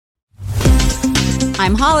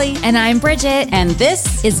I'm Holly. And I'm Bridget. And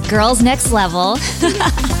this is Girls Next Level.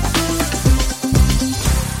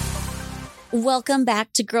 Welcome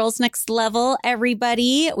back to Girls Next Level,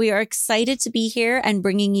 everybody. We are excited to be here and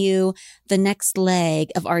bringing you the next leg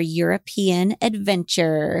of our European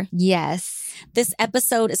adventure. Yes. This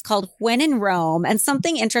episode is called When in Rome. And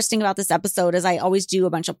something interesting about this episode is I always do a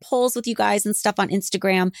bunch of polls with you guys and stuff on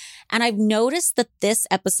Instagram. And I've noticed that this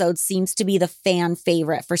episode seems to be the fan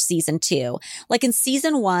favorite for season 2. Like in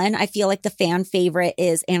season 1, I feel like the fan favorite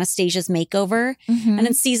is Anastasia's makeover. Mm-hmm. And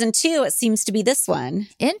in season 2, it seems to be this one.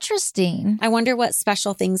 Interesting. I wonder what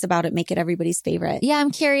special things about it make it everybody's favorite. Yeah,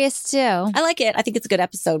 I'm curious too. I like it. I think it's a good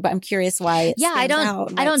episode, but I'm curious why it I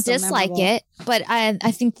don't dislike it, but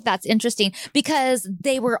I think that's interesting because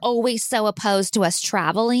they were always so opposed to us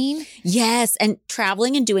traveling. Yes, and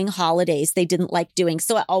traveling and doing holidays they didn't like doing.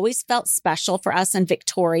 So it always felt special for us and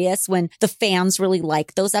victorious when the fans really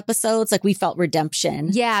liked those episodes. Like we felt redemption.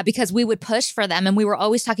 Yeah, because we would push for them and we were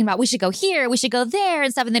always talking about we should go here, we should go there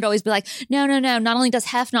and stuff. And they'd always be like, no. Not only does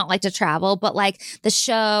Hef not like to travel, but like the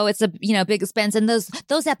show, it's a big expense. And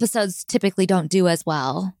those episodes typically don't do as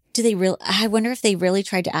well. Do they really? I wonder if they really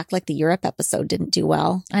tried to act like the Europe episode didn't do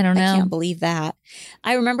well. I don't know. I can't believe that.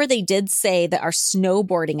 I remember they did say that our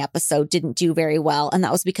snowboarding episode didn't do very well. And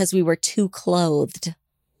that was because we were too clothed.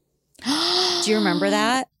 Do you remember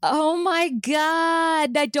that? Oh my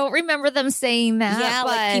God. I don't remember them saying that. Yeah, but...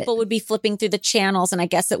 like people would be flipping through the channels and I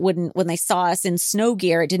guess it wouldn't, when they saw us in snow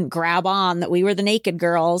gear, it didn't grab on that we were the naked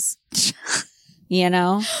girls. You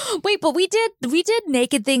know? Wait, but we did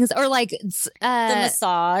naked things or like the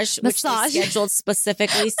massage, which they scheduled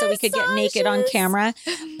specifically so we could get naked on camera.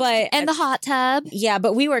 And the hot tub. Yeah,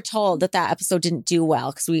 but we were told that episode didn't do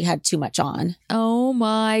well because we had too much on. Oh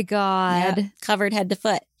my God. Yeah, covered head to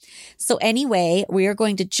foot. So anyway, we are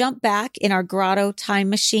going to jump back in our grotto time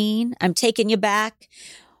machine. I'm taking you back.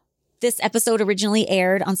 This episode originally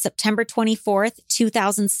aired on September 24th,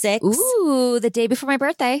 2006. Ooh, the day before my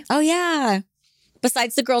birthday. Oh, yeah.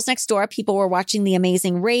 Besides the Girls Next Door, people were watching The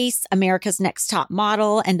Amazing Race, America's Next Top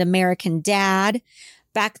Model, and American Dad.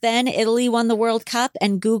 Back then, Italy won the World Cup,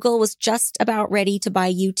 and Google was just about ready to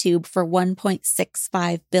buy YouTube for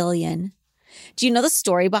 $1.65 billion. Do you know the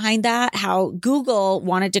story behind that? How Google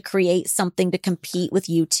wanted to create something to compete with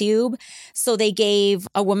YouTube. So they gave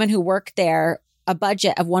a woman who worked there a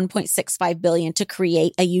budget of $1.65 billion to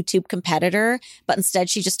create a YouTube competitor. But instead,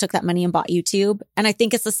 she just took that money and bought YouTube. And I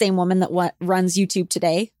think it's the same woman that runs YouTube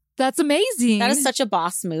today. That's amazing. That is such a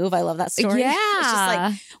boss move. I love that story. Yeah. It's just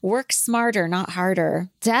like work smarter, not harder.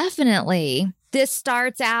 Definitely. This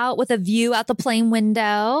starts out with a view out the plane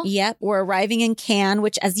window. Yep. We're arriving in Cannes,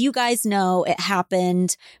 which, as you guys know, it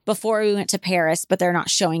happened before we went to Paris, but they're not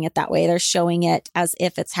showing it that way. They're showing it as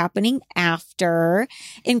if it's happening after.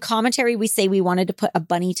 In commentary, we say we wanted to put a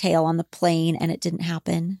bunny tail on the plane and it didn't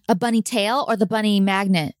happen. A bunny tail or the bunny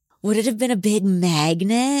magnet? Would it have been a big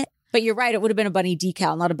magnet? But you're right. It would have been a bunny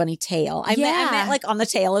decal, not a bunny tail. I meant like on the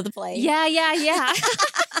tail of the plane. Yeah.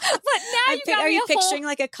 But now are you picturing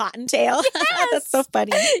like a cottontail? Yes. That's so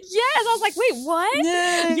funny. Yes. I was like, wait, what?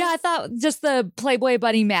 Yeah, I thought just the Playboy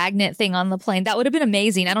bunny magnet thing on the plane. That would have been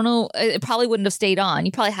amazing. I don't know. It probably wouldn't have stayed on.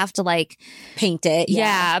 You probably have to like paint it.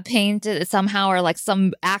 Yeah, paint it somehow or like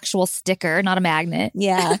some actual sticker, not a magnet.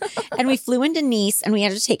 Yeah. And we flew into Nice and we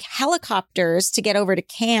had to take helicopters to get over to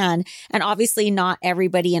Cannes. And obviously not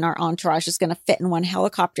everybody in our entourage is going to fit in one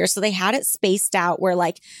helicopter. So they had it spaced out where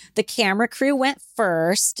like the camera crew went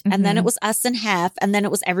first and then it was us and Hef and then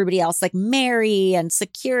it was everybody else like Mary and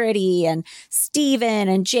security and Steven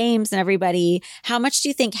and James and everybody. How much do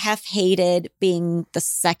you think Hef hated being the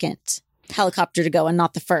second helicopter to go and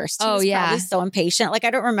not the first? He was probably so impatient. Like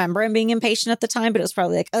I don't remember him being impatient at the time, but it was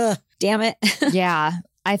probably like, ugh, damn it. Yeah,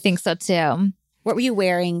 I think so too. What were you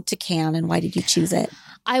wearing to Cannes and why did you choose it?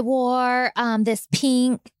 I wore this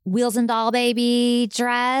pink Wheels and Doll Baby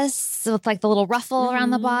dress with like the little ruffle around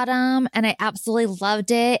the bottom. And I absolutely loved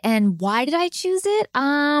it. And why did I choose it?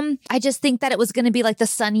 I just think that it was going to be like the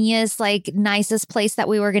sunniest, like nicest place that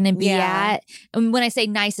we were going to be at. And when I say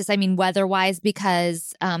nicest, I mean weather-wise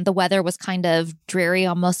because the weather was kind of dreary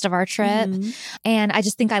on most of our trip. And I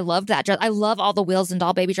just think I loved that dress. I love all the Wheels and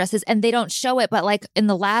Doll Baby dresses and they don't show it. But like in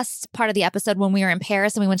the last part of the episode when we were in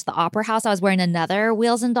Paris and we went to the Opera House, I was wearing another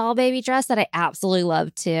Wheels and Doll Baby dress that I absolutely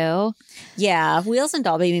loved too. Yeah, Wheels and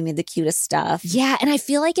Doll Baby made the cutest stuff. Yeah, and I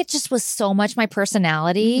feel like it just was so much my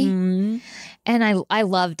personality. And And I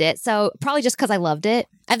loved it. So probably just because I loved it.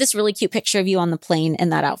 I have this really cute picture of you on the plane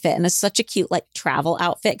in that outfit. And it's such a cute like travel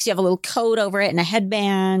outfit because you have a little coat over it and a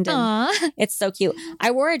headband. And Aww. it's so cute.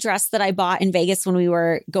 I wore a dress that I bought in Vegas when we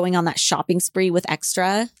were going on that shopping spree with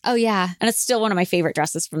Extra. Oh, yeah. And it's still one of my favorite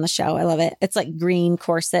dresses from the show. I love it. It's like green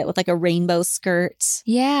corset with like a rainbow skirt.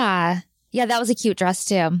 Yeah. Yeah, that was a cute dress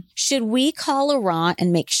too. Should we call Laurent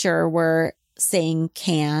and make sure we're saying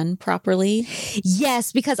can properly?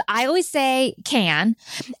 Yes, because I always say can,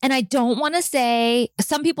 and I don't want to say,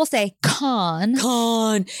 some people say con.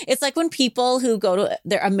 Con. It's like when people who go to,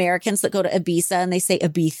 they're Americans that go to Ibiza and they say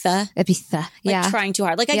Ibiza. Ibiza. Like Yeah. trying too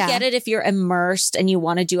hard. Like I get it if you're immersed and you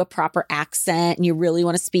want to do a proper accent and you really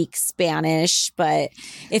want to speak Spanish. But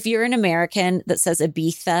if you're an American that says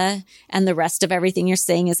Ibiza and the rest of everything you're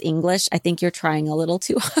saying is English, I think you're trying a little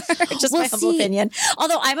too hard. Just my humble opinion.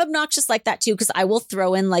 Although I'm obnoxious like that too, because I will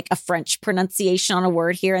throw in like a French pronunciation on a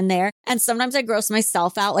word here and there. And sometimes I gross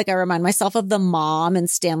myself out. Like I remind myself of the mom in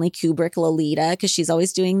Stanley Kubrick, Lolita, because she's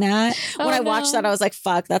always doing that. When I watched that, I was like,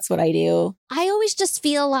 fuck, that's what I do. I always just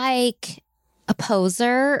feel like a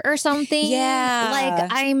poser or something. Yeah. Like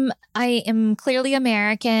I am clearly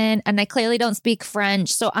American and I clearly don't speak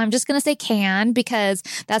French. So I'm just going to say can because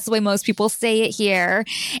that's the way most people say it here.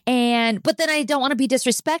 But then I don't want to be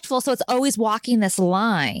disrespectful. So it's always walking this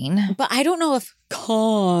line. But I don't know if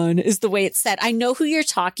con is the way it's said. I know who you're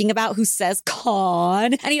talking about who says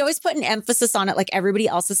con. And he always put an emphasis on it like everybody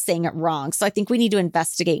else is saying it wrong. So I think we need to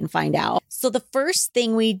investigate and find out. So the first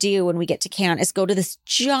thing we do when we get to Cannes is go to this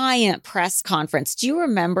giant press conference. Do you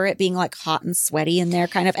remember it being like hot and sweaty in there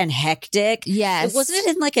kind of and hectic? Yes. Wasn't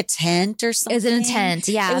it in like a tent or something? It was in a tent.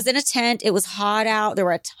 Yeah. It was in a tent. It was hot out. There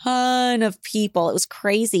were a ton of people. It was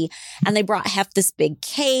crazy. And they brought Hef this big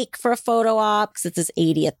cake for a photo op because it's his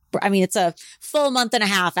 80th. I mean, it's a full month and a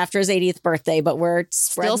half after his 80th birthday, but we're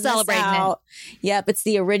still celebrating it. Yep. It's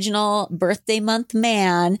the original birthday month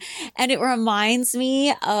man. And it reminds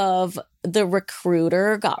me of the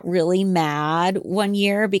recruiter got really mad one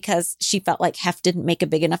year because she felt like Hef didn't make a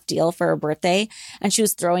big enough deal for her birthday. And she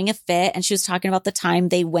was throwing a fit and she was talking about the time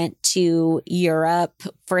they went to Europe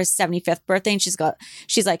for his 75th birthday. And she's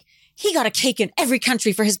like, he got a cake in every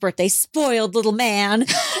country for his birthday. Spoiled little man.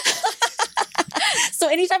 So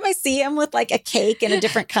anytime I see him with like a cake in a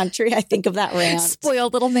different country, I think of that rant.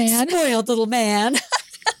 Spoiled little man. Spoiled little man. That's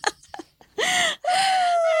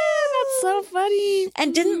so funny.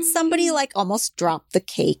 And didn't somebody like almost drop the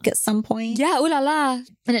cake at some point? Yeah, ooh la la.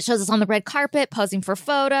 And it shows us on the red carpet posing for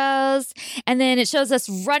photos. And then it shows us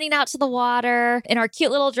running out to the water in our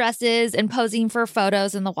cute little dresses and posing for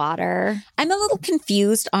photos in the water. I'm a little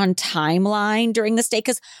confused on timeline during this day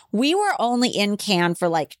because we were only in Cannes for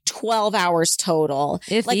like 12 hours total.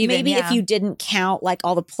 If you didn't count like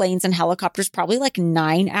all the planes and helicopters, probably like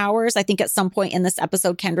 9 hours. I think at some point in this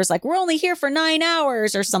episode, Kendra's like, we're only here for 9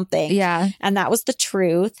 hours or something. Yeah. And that was the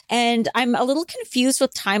truth. And I'm a little confused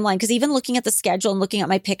with timeline because even looking at the schedule and looking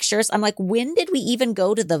at my pictures, I'm like, when did we even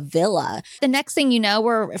go to the villa? The next thing you know,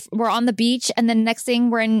 we're on the beach, and then next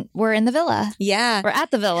thing we're in the villa. Yeah. We're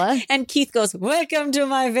at the villa. And Keith goes, welcome to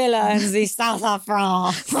my villa in the south of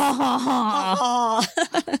France. That's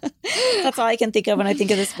all I can think of when I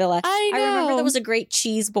think of this villa. I know. I remember there was a great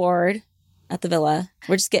cheese board at the villa.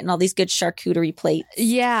 We're just getting all these good charcuterie plates.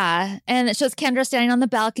 Yeah. And it shows Kendra standing on the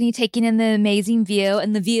balcony taking in the amazing view.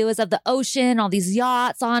 And the view is of the ocean, all these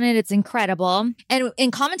yachts on it. It's incredible. And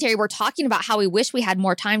in commentary, we're talking about how we wish we had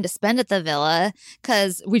more time to spend at the villa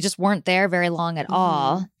because we just weren't there very long at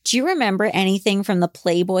all. Do you remember anything from the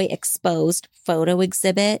Playboy Exposed photo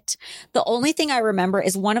exhibit? The only thing I remember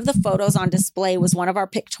is one of the photos on display was one of our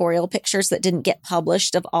pictorial pictures that didn't get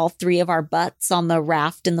published of all three of our butts on the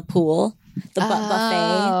raft in the pool. The butt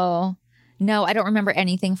buffet. Oh, no, I don't remember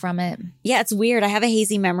anything from it. Yeah, it's weird. I have a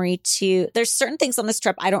hazy memory too. There's certain things on this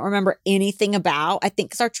trip I don't remember anything about. I think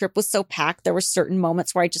because our trip was so packed, there were certain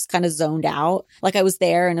moments where I just kind of zoned out. Like I was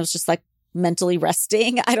there and it was just like mentally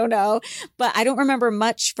resting. I don't know. But I don't remember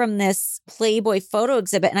much from this Playboy photo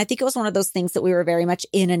exhibit. And I think it was one of those things that we were very much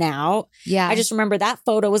in and out. Yeah. I just remember that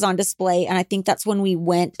photo was on display. And I think that's when we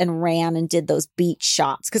went and ran and did those beach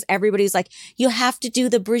shots. Because everybody was like, you have to do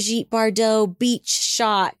the Brigitte Bardot beach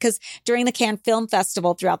shot. Because during the Cannes Film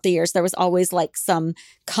Festival throughout the years, there was always like some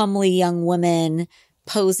comely young woman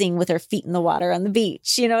posing with her feet in the water on the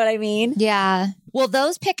beach. You know what I mean? Yeah. Well,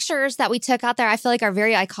 those pictures that we took out there, I feel like are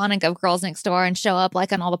very iconic of Girls Next Door and show up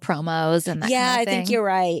like on all the promos and that yeah, kind of I thing. think you're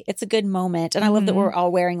right. It's a good moment. And I love that we're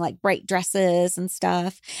all wearing like bright dresses and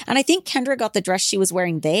stuff. And I think Kendra got the dress she was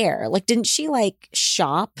wearing there. Like, didn't she like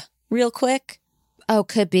shop real quick? Oh,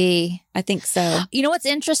 could be. I think so. You know what's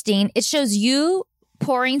interesting? It shows you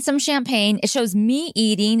pouring some champagne. It shows me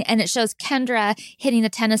eating, and it shows Kendra hitting a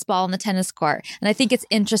tennis ball on the tennis court. And I think it's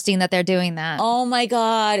interesting that they're doing that. Oh my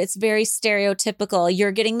God. It's very stereotypical.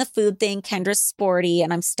 You're getting the food thing. Kendra's sporty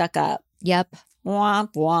and I'm stuck up. Yep.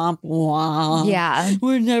 Womp, womp, womp. Yeah.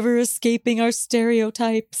 We're never escaping our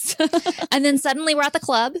stereotypes. And then suddenly we're at the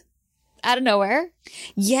club out of nowhere.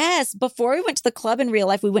 Yes. Before we went to the club in real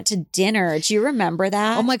life, we went to dinner. Do you remember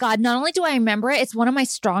that? Oh my God. Not only do I remember it, it's one of my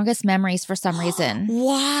strongest memories for some reason.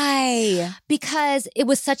 Why? Because it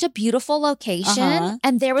was such a beautiful location.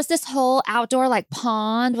 And there was this whole outdoor like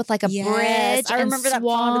pond with like a bridge. I remember that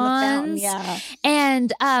pond and the fountain. Yeah.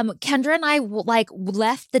 And Kendra and I like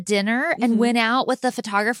left the dinner and went out with the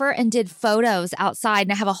photographer and did photos outside.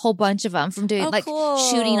 And I have a whole bunch of them from doing cool.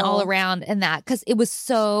 shooting all around and that because it was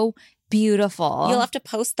so beautiful. You'll have to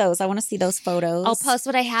post those. I want to see those photos. I'll post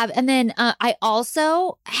what I have. And then I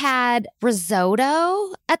also had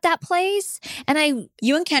risotto at that place. And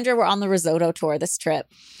you and Kendra were on the risotto tour this trip.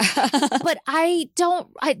 But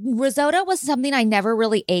risotto was something I never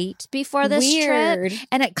really ate before this trip.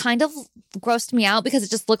 And it kind of grossed me out because it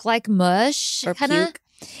just looked like mush. Or puke.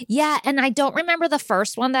 Yeah, and I don't remember the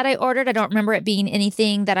first one that I ordered. I don't remember it being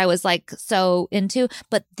anything that I was like so into.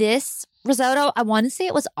 But this risotto, I want to say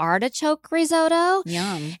it was artichoke risotto.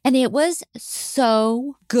 Yum. And it was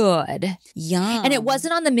so good. Yum. And it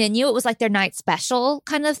wasn't on the menu. It was like their night special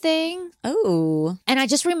kind of thing. Oh. And I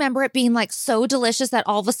just remember it being like so delicious that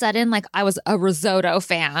all of a sudden, like I was a risotto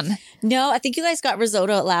fan. No, I think you guys got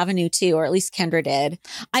risotto at L'Avenue too, or at least Kendra did.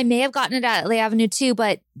 I may have gotten it at L'Avenue too,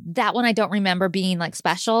 but that one I don't remember being like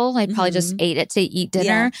special. I probably just ate it to eat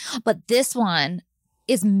dinner. Yeah. But this one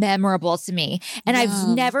is memorable to me. And I've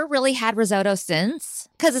never really had risotto since.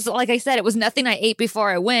 Because it's like I said, it was nothing I ate before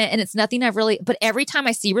I went. And it's nothing I've really, but every time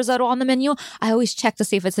I see risotto on the menu, I always check to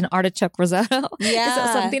see if it's an artichoke risotto. Yeah. Is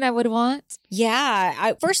that something I would want?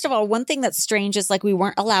 Yeah. First of all, one thing that's strange is like we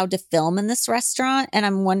weren't allowed to film in this restaurant. And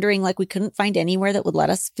I'm wondering like we couldn't find anywhere that would let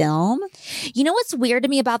us film. You know what's weird to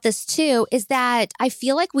me about this too is that I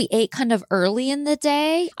feel like we ate kind of early in the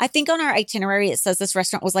day. I think on our itinerary, it says this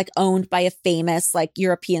restaurant was like owned by a famous like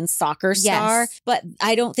European soccer star. Yes. But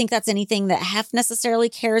I don't think that's anything that Hef necessarily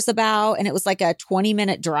cares about. And it was like a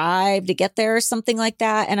 20-minute drive to get there or something like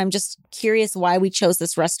that. And I'm just curious why we chose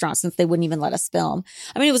this restaurant since they wouldn't even let us film.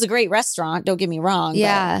 I mean, it was a great restaurant. Don't get me wrong.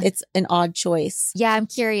 Yeah. But it's an odd choice. Yeah, I'm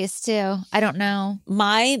curious too. I don't know.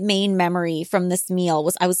 My main memory from this meal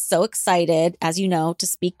was I was so excited, as you know, to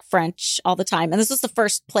speak French all the time. And this was the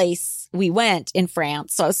first place we went in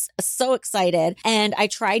France. So I was so excited. And I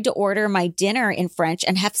tried to order my dinner in French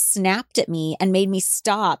and Hef snapped at me and made me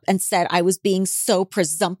stop and said I was being so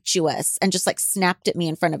presumptuous and just like snapped at me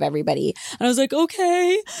in front of everybody. And I was like,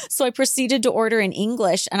 okay. So I proceeded to order in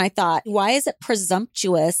English. And I thought, why is it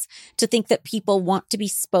presumptuous to think that people want to be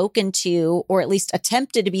spoken to or at least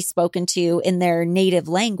attempted to be spoken to in their native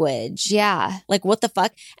language? Yeah. Like, what the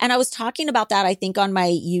fuck? And I was talking about that, I think, on my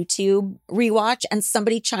YouTube rewatch, and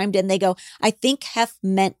somebody chimed in. They go, I think Hef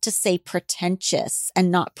meant to say pretentious and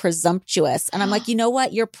not presumptuous. And I'm like, you know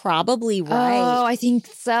what? You're probably right. Oh, I think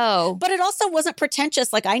so. But it also wasn't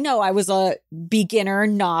pretentious. Like, I know I was a beginner,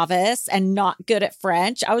 novice, and not good at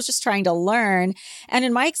French. I was just trying to learn. And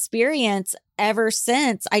in my experience, ever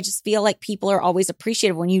since, I just feel like people are always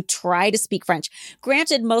appreciative when you try to speak French.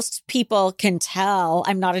 Granted, most people can tell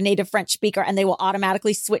I'm not a native French speaker and they will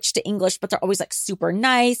automatically switch to English, but they're always like super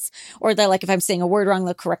nice. Or they're like, if I'm saying a word wrong,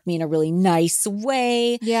 they'll correct me in a really nice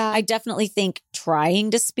way. Yeah. I definitely think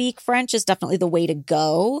trying to speak French is definitely the way to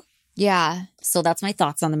go. Yeah. So that's my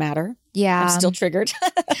thoughts on the matter. Yeah. I'm still triggered.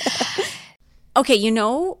 Okay, you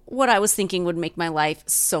know what I was thinking would make my life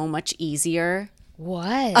so much easier?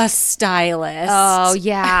 What? A stylist. Oh,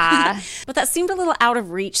 yeah. But that seemed a little out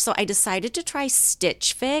of reach, so I decided to try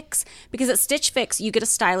Stitch Fix, because at Stitch Fix, you get a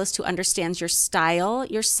stylist who understands your style,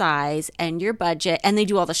 your size, and your budget, and they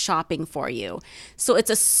do all the shopping for you. So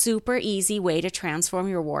it's a super easy way to transform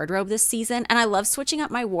your wardrobe this season, and I love switching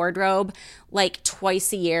up my wardrobe like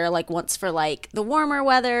twice a year, like once for like the warmer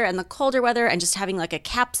weather and the colder weather, and just having like a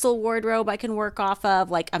capsule wardrobe I can work off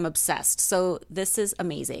of. Like, I'm obsessed. So this is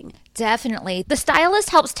amazing. Definitely. The stylist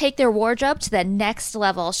helps take their wardrobe to the next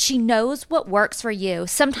level. She knows what works for you,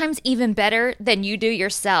 sometimes even better than you do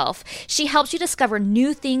yourself. She helps you discover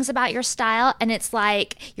new things about your style, and it's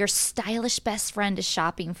like your stylish best friend is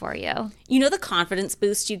shopping for you. You know the confidence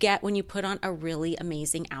boost you get when you put on a really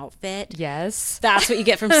amazing outfit? Yes. That's what you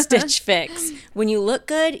get from Stitch Fix. When you look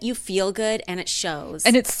good, you feel good, and it shows.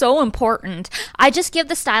 And it's so important. I just give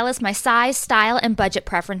the stylist my size, style, and budget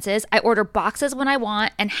preferences. I order boxes when I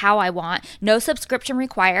want and how I want. No subscription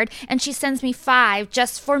required, and she sends me 5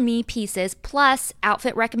 just for me pieces, plus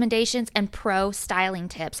outfit recommendations and pro styling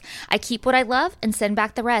tips. I keep what I love and send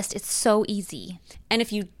back the rest. It's so easy. And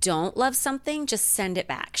if you don't love something, just send it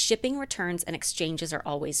back. Shipping, returns, and exchanges are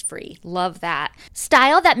always free. Love that.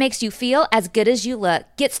 Style that makes you feel as good as you look.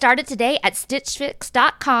 Get started today at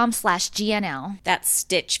stitchfix.com/GNL. That's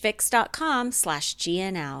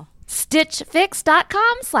stitchfix.com/GNL.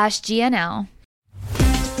 stitchfix.com/GNL.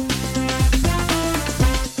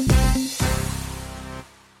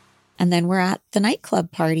 And then we're at the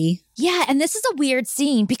nightclub party. Yeah, and this is a weird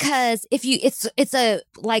scene because if you it's a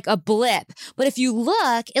like a blip, but if you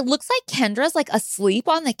look, it looks like Kendra's like asleep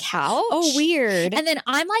on the couch. Oh, weird. And then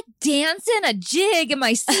I'm like dancing a jig in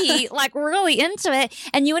my seat, like really into it.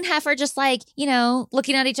 And you and Hef are just like, you know,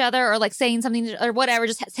 looking at each other or like saying something or whatever,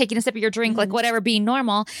 just taking a sip of your drink, like whatever, being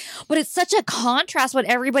normal. But it's such a contrast what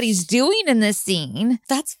everybody's doing in this scene.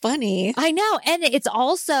 That's funny. I know. And it's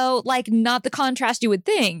also like not the contrast you would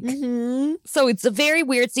think. Mm-hmm. So it's a very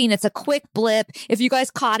weird scene. It's a quick blip. If you guys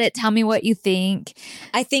caught it, tell me what you think.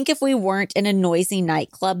 I think if we weren't in a noisy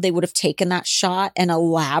nightclub, they would have taken that shot and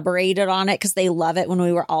elaborated on it because they love it when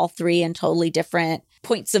we were all three in totally different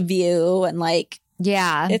points of view and like,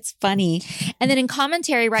 yeah, it's funny. And then in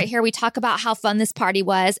commentary right here, we talk about how fun this party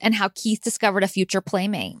was and how Keith discovered a future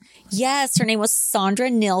playmate. Yes, her name was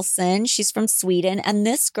Sandra Nilsson. She's from Sweden. And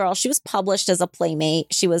this girl, she was published as a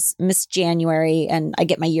playmate. She was Miss January. And I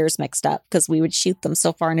get my years mixed up because we would shoot them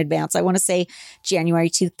so far in advance. I want to say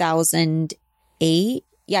January 2008.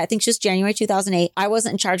 Yeah, I think she was January 2008. I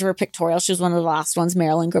wasn't in charge of her pictorial. She was one of the last ones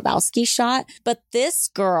Marilyn Grabowski shot. But this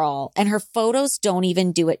girl, and her photos don't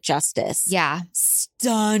even do it justice. Yeah.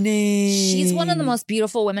 Stunning. She's one of the most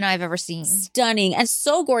beautiful women I've ever seen. Stunning. And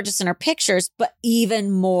so gorgeous in her pictures, but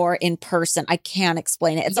even more in person. I can't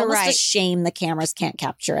explain it. It's You're almost right. a shame the cameras can't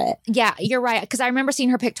capture it. Yeah, you're right. Because I remember seeing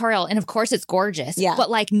her pictorial, and of course it's gorgeous. Yeah. But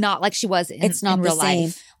like not like she was in, It's not in the real same.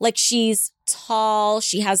 life. Like she's tall.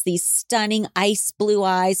 She has these stunning ice blue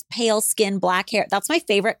eyes, pale skin, black hair. That's my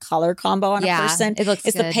favorite color combo on a person. It looks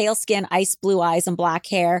It's good. the pale skin, ice blue eyes, and black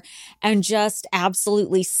hair, and just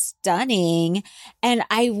absolutely stunning. And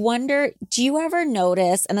I wonder, do you ever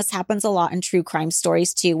notice, and this happens a lot in true crime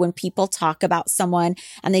stories too, when people talk about someone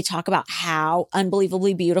and they talk about how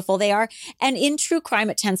unbelievably beautiful they are. And in true crime,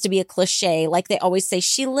 it tends to be a cliche. Like they always say,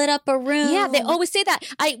 she lit up a room. Yeah, they always say that.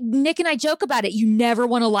 Nick and I joke about it. You never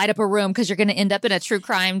want to light up a room because you're going to end up in a true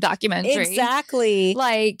crime documentary. Exactly.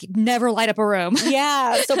 Like, never light up a room.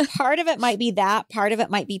 Yeah. So part of it might be that. Part of it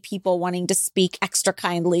might be people wanting to speak extra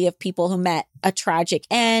kindly of people who met a tragic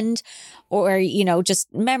end or, you know,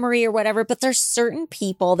 just memory or whatever. But there's certain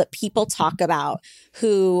people that people talk about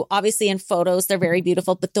who obviously in photos, they're very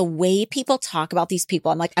beautiful. But the way people talk about these people,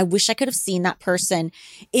 I'm like, I wish I could have seen that person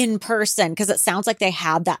in person because it sounds like they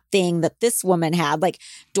had that thing that this woman had, like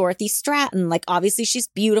Dorothy Stratton. Like, obviously she's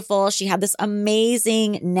beautiful. She had this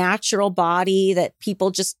amazing natural body that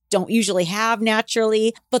people just don't usually have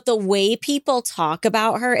naturally. But the way people talk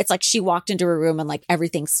about her, it's like she walked into a room and like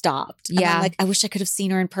everything stopped. And Yeah. I'm like, I wish I could have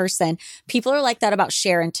seen her in person. People are like that about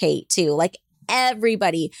Sharon Tate too. Like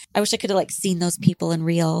everybody. I wish I could have like seen those people in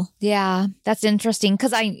real. Yeah, that's interesting.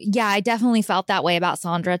 Because I definitely felt that way about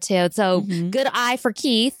Sandra too. So good eye for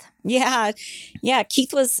Keith. Yeah. Yeah.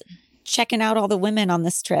 Keith was checking out all the women on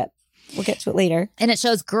this trip. We'll get to it later. And it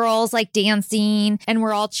shows girls like dancing and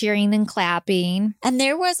we're all cheering and clapping. And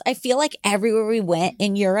there was, I feel like everywhere we went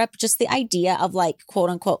in Europe, just the idea of like quote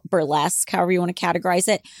unquote burlesque, however you want to categorize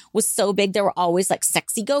it, was so big. There were always like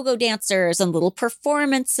sexy go-go dancers and little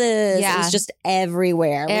performances. Yeah. It was just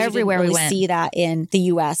everywhere. Everywhere we we didn't really went. see that in the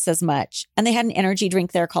US as much. And they had an energy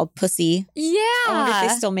drink there called Pussy. Yeah. I wonder if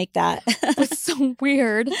they still make that. It's so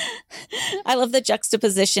weird. I love the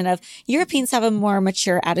juxtaposition of Europeans have a more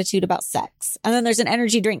mature attitude about sex. And then there's an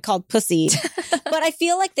energy drink called Pussy. But I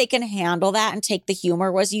feel like they can handle that and take the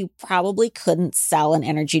humor, whereas you probably couldn't sell an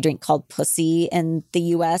energy drink called Pussy in the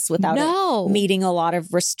US without No. it meeting a lot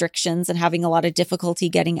of restrictions and having a lot of difficulty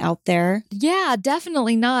getting out there. Yeah,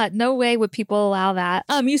 definitely not. No way would people allow that.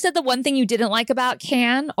 You said the one thing you didn't like about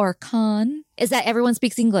Can or Con is that everyone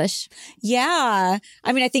speaks English. Yeah.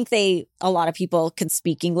 I mean, I think a lot of people can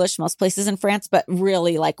speak English most places in France, but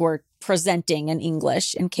really like we're presenting in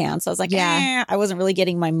English in Cannes. So I was like, I wasn't really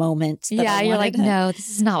getting my moment. that I You're like, wanted. no, this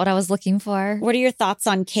is not what I was looking for. What are your thoughts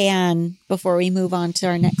on Cannes before we move on to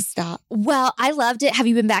our next stop? Well, I loved it. Have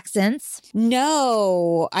you been back since?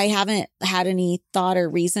 No, I haven't had any thought or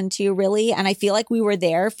reason to really. And I feel like we were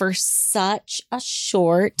there for such a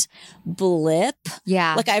short blip.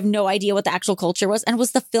 Yeah. Like I have no idea what the actual culture was. And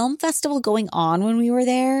was the film festival going on when we were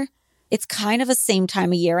there? It's kind of the same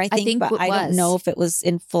time of year, I think but I don't know if it was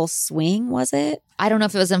in full swing, was it? I don't know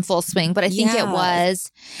if it was in full swing, but I think it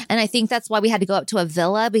was. And I think that's why we had to go up to a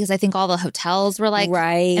villa because I think all the hotels were like,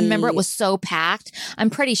 right. And remember, it was so packed.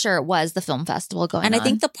 I'm pretty sure it was the film festival going on. And I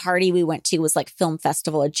think the party we went to was like film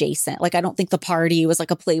festival adjacent. Like, I don't think the party was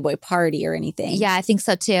like a Playboy party or anything. Yeah, I think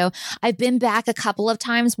so too. I've been back a couple of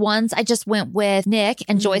times. Once I just went with Nick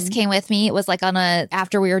and Joyce came with me. It was like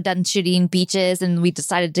after we were done shooting beaches and we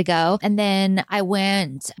decided to go. And then I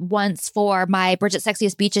went once for my Bridget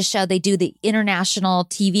Sexiest Beaches show. They do the international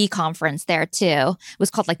TV conference there too. It was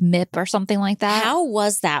called like MIP or something like that. How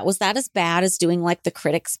was that? Was that as bad as doing like the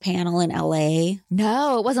critics panel in LA?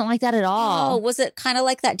 No, it wasn't like that at all. Oh, was it kind of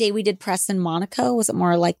like that day we did press in Monaco? Was it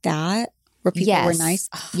more like that? Where people were nice?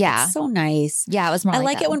 Oh, yeah. So nice. Yeah, it was more I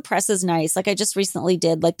like like it when press is nice. Like I just recently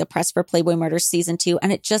did like the press for Playboy Murders season 2.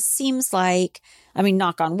 And it just seems like, I mean,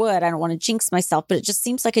 knock on wood, I don't want to jinx myself, but it just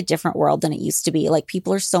seems like a different world than it used to be. Like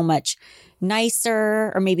people are so much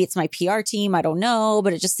nicer, or maybe it's my PR team. I don't know,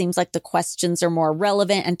 but it just seems like the questions are more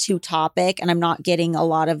relevant and to topic. And I'm not getting a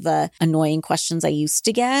lot of the annoying questions I used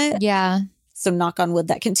to get. Yeah. So knock on wood,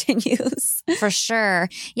 that continues. For sure.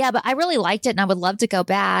 Yeah, but I really liked it and I would love to go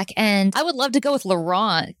back. And I would love to go with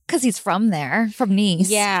Laurent because he's from there, from Nice.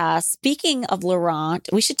 Yeah. Speaking of Laurent,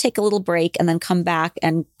 we should take a little break and then come back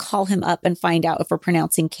and call him up and find out if we're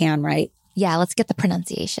pronouncing can right. Yeah, let's get the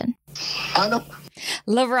pronunciation. Hello.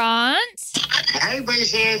 Laurent. Hi,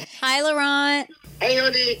 Bridget. Hi, Laurent. Hey,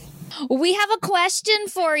 honey. We have a question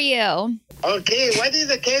for you. Okay, what is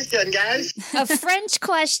the question, guys? A French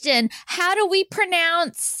question. How do we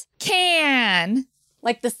pronounce can?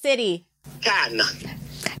 Like the city. Can.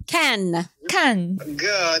 Can. Can.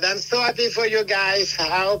 Good. I'm so happy for you guys.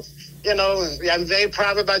 How, I'm very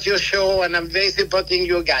proud about your show and I'm very supporting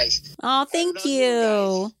you guys. Oh, thank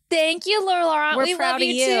you. Thank you, Laurent. We're we proud love of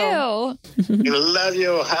you too. Love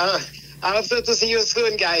you. I hope so to see you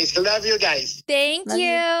soon, guys. Love you guys. Thank Love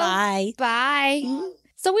you. Bye. Bye.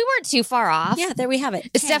 So we weren't too far off. Yeah, there we have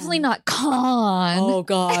it. It's definitely not con. Oh,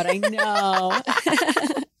 God, I know.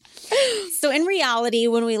 So in reality,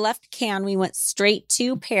 when we left Cannes, we went straight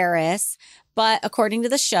to Paris. But according to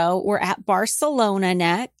the show, we're at Barcelona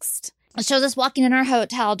next. It shows us walking in our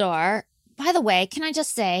hotel door. By the way, can I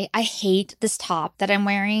just say, I hate this top that I'm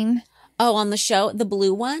wearing. Oh, on the show, the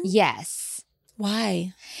blue one? Yes.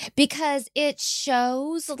 Why? Because it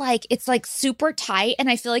shows like it's like super tight and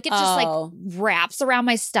I feel like it just like wraps around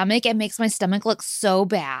my stomach and makes my stomach look so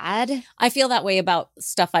bad. I feel that way about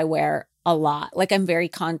stuff I wear a lot. Like I'm very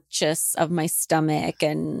conscious of my stomach,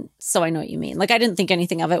 and so I know what you mean. Like I didn't think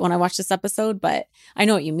anything of it when I watched this episode, but I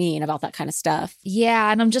know what you mean about that kind of stuff.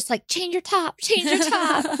 Yeah, and I'm just like, change your top.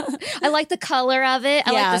 I like the color of it.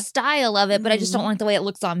 I like the style of it, but I just don't like the way it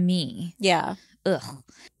looks on me. Yeah. Ugh.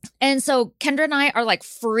 And so Kendra and I are like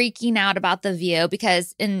freaking out about the view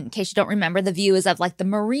because in case you don't remember, the view is of like the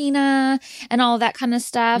marina and all of that kind of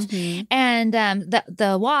stuff. Mm-hmm. And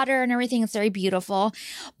the water and everything is very beautiful.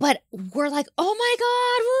 But we're like, oh my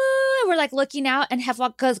God, woo! We're like looking out and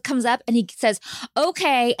Hefflock comes up and he says,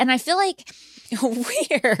 okay. And I feel like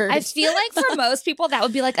weird. I feel like for most people that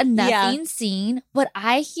would be like a nothing scene, but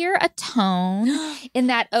I hear a tone in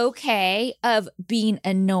that okay of being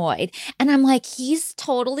annoyed. And I'm like, he's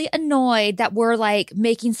totally annoyed that we're like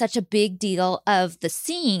making such a big deal of the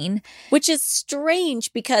scene. Which is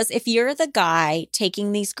strange because if you're the guy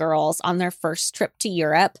taking these girls on their first trip to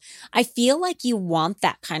Europe, I feel like you want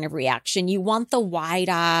that kind of reaction. You want the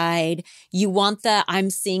wide-eyed, you want the I'm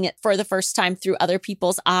seeing it for the first time through other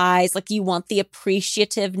people's eyes, like you want the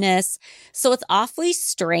appreciativeness. So it's awfully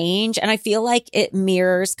strange. And I feel like it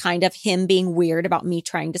mirrors kind of him being weird about me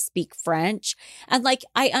trying to speak French. And like,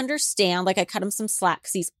 I understand, like I cut him some slack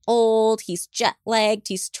because he's old, he's jet lagged,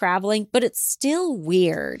 he's traveling, but it's still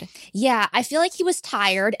weird. Yeah. I feel like he was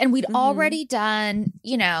tired and we'd already done,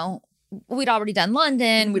 we'd already done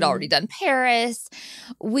London. We'd already done Paris.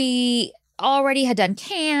 We already had done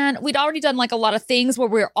Cannes. We'd already done like a lot of things where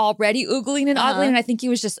we're already oogling and ogling. And I think he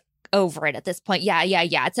was just over it at this point. Yeah.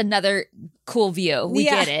 It's another cool view. We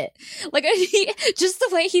get it. Like just the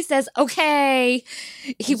way he says, okay,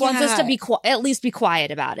 he wants us to be at least be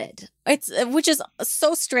quiet about it. Which is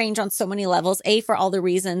so strange on so many levels. A, for all the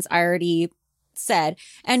reasons I already said,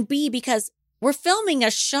 and B, because we're filming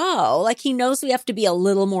a show. Like he knows we have to be a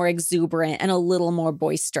little more exuberant and a little more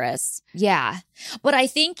boisterous. Yeah. But I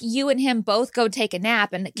think you and him both go take a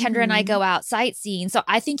nap and Kendra and I go out sightseeing. So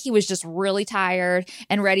I think he was just really tired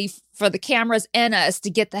and ready for the cameras and us to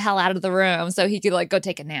get the hell out of the room so he could like go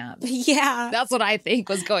take a nap. Yeah. That's what I think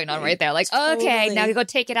was going on right there. Like, okay, now you go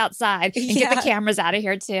take it outside and get the cameras out of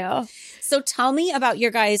here too. So tell me about your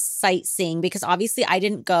guys' sightseeing, because obviously I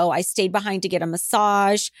didn't go. I stayed behind to get a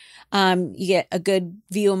massage. You get a good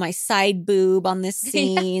view of my side boob on this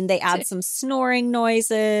scene. They add some snoring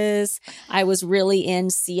noises. I was really in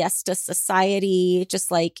siesta society,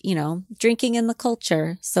 just like, you know, drinking in the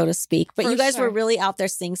culture, so to speak. But you guys were really out there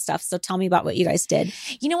seeing stuff. So tell me about what you guys did.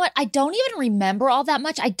 You know what? I don't even remember all that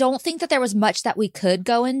much. I don't think that there was much that we could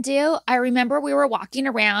go and do. I remember we were walking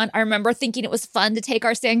around. I remember thinking it was fun to take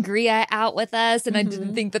our sangria out with us, and I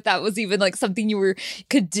didn't think that that was even like something you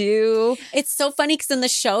could do. It's so funny because in the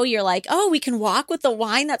show you're like, oh, we can walk with the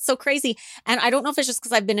wine. That's so crazy. And I don't know if it's just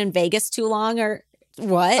because I've been in Vegas too long or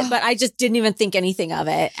what, but I just didn't even think anything of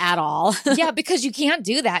it at all. Yeah, because you can't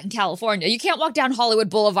do that in California. You can't walk down Hollywood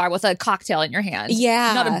Boulevard with a cocktail in your hand.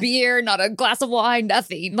 Yeah. Not a beer, not a glass of wine,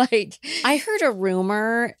 nothing. Like, I heard a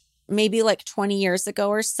rumor maybe like 20 years ago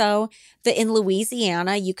or so that in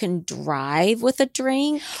Louisiana you can drive with a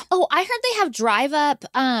drink. Oh, I heard they have drive up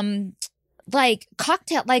like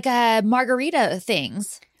cocktail, like margarita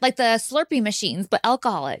things, like the Slurpee machines, but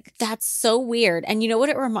alcoholic. That's so weird. And you know what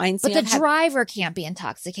it reminds me of? But the driver can't be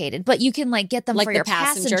intoxicated, but you can like get them like for the your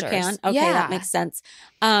passenger passengers. can. Okay, that makes sense.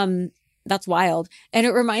 That's wild. And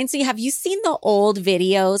it reminds me, have you seen the old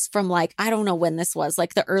videos from like, I don't know when this was,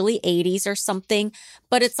 like the early 80s or something,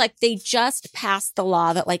 but it's like they just passed the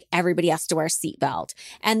law that like everybody has to wear a seatbelt,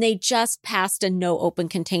 and they just passed a no open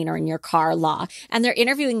container in your car law. And they're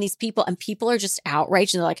interviewing these people, and people are just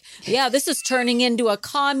outraged. And they're like, yeah, this is turning into a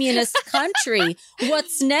communist country.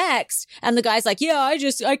 What's next? And the guy's like, yeah,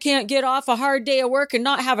 I can't get off a hard day of work and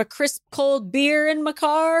not have a crisp cold beer in my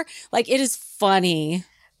car. Like, it is funny.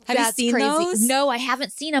 Have you seen those? No, I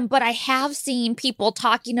haven't seen them, but I have seen people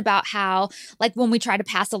talking about how, like, when we try to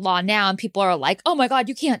pass a law now and people are like, oh my God,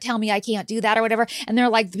 you can't tell me I can't do that or whatever. And they're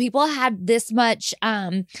like, the people had this much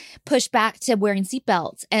pushback to wearing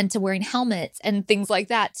seatbelts and to wearing helmets and things like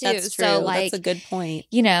that too. That's true. So, like, that's a good point.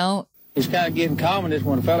 You know, it's kind of getting common is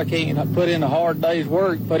when a fella can't put in a hard day's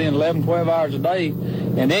work, put in 11, 12 hours a day,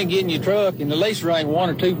 and then get in your truck and at least drink 1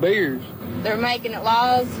 or 2 beers. They're making it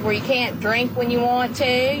laws where you can't drink when you want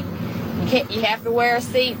to. You have to wear a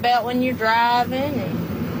seatbelt when you're driving.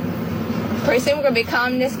 And pretty soon we're going to be a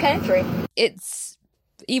communist country. It's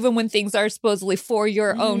even when things are supposedly for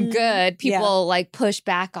your own good, people like push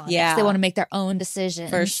back on it. 'Cause they want to make their own decisions.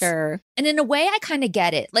 For sure. And in a way, I kind of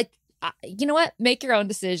get it. Like, you know what? Make your own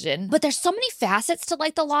decision. But there's so many facets to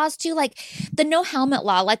like the laws too, like the no helmet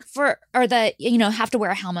law, like have to wear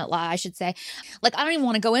a helmet law, I should say. Like, I don't even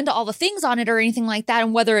want to go into all the things on it or anything like that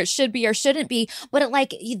and whether it should be or shouldn't be. But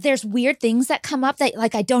there's weird things that come up that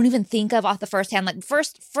like I don't even think of off the first hand. Like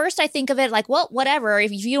first I think of it like, well, whatever.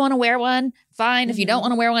 If you want to wear one, fine. If you don't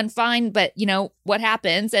want to wear one, fine. But you know what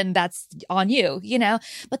happens, and that's on you, you know.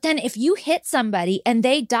 But then if you hit somebody and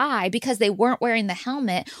they die because they weren't wearing the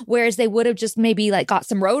helmet, whereas they would have just maybe like got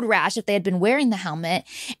some road rash if they had been wearing the helmet,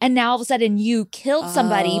 and now all of a sudden you killed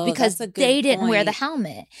somebody because they didn't wear the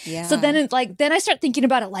helmet. Yeah. So then then I start thinking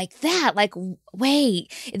about it like that. Like,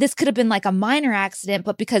 wait, this could have been like a minor accident,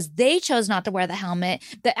 but because they chose not to wear the helmet,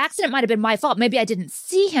 the accident might have been my fault. Maybe I didn't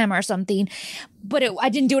see him or something, but I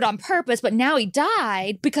didn't do it on purpose. But now he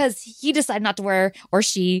died because he decided not to wear, or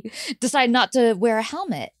she decided not to wear a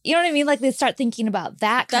helmet. You know what I mean? Like, they start thinking about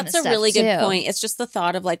that kind of stuff. That's a really good point. It's just the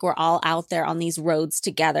thought of like, we're all out there on these roads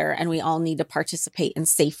together and we all need to participate in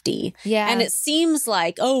safety. Yeah. And it seems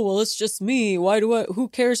like, oh, well, it's just me. Who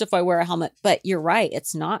cares if I wear a helmet? But you're right.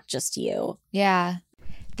 It's not just you. Yeah.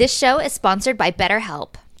 This show is sponsored by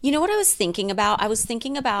BetterHelp. You know what I was thinking about? I was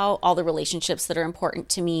thinking about all the relationships that are important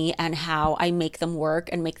to me and how I make them work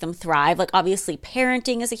and make them thrive. Like, obviously,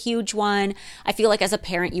 parenting is a huge one. I feel like as a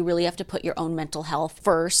parent, you really have to put your own mental health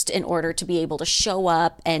first in order to be able to show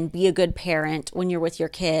up and be a good parent when you're with your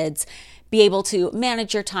kids. Be able to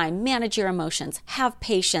manage your time, manage your emotions, have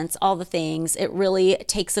patience, all the things. It really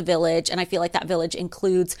takes a village. And I feel like that village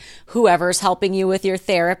includes whoever's helping you with your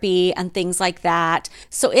therapy and things like that.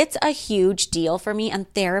 So it's a huge deal for me. And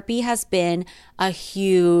therapy has been a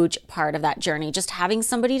huge part of that journey. Just having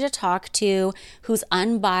somebody to talk to who's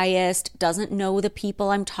unbiased, doesn't know the people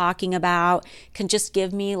I'm talking about, can just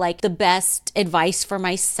give me like the best advice for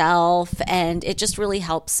myself. And it just really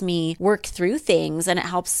helps me work through things, and it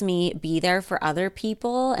helps me be there for other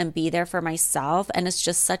people and be there for myself. And it's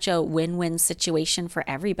just such a win-win situation for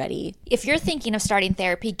everybody. If you're thinking of starting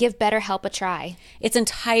therapy, give BetterHelp a try. It's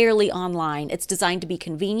entirely online. It's designed to be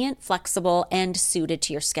convenient, flexible, and suited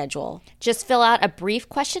to your schedule. Just fill out out a brief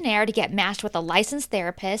questionnaire to get matched with a licensed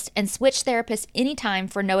therapist and switch therapists anytime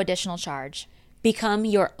for no additional charge. Become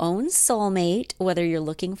your own soulmate, whether you're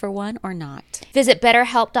looking for one or not. Visit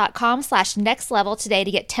betterhelp.com/nextlevel today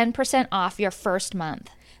to get 10% off your first month.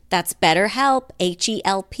 That's BetterHelp,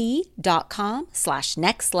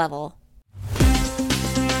 HELP.com/nextlevel.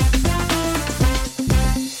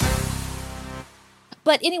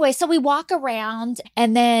 But anyway, so we walk around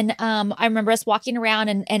and then I remember us walking around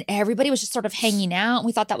and everybody was just sort of hanging out. And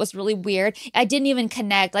we thought that was really weird. I didn't even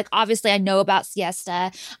connect. Like, obviously, I know about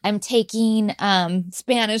siesta. I'm taking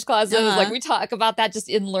Spanish classes. Like, we talk about that just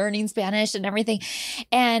in learning Spanish and everything.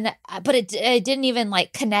 And but it didn't even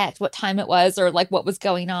like connect what time it was or like what was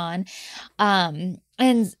going on.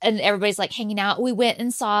 And everybody's like hanging out. We went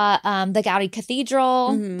and saw the Gaudi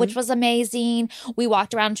Cathedral, which was amazing. We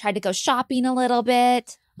walked around and tried to go shopping a little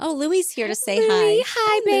bit. Oh, Louie's here to say Louie, hi.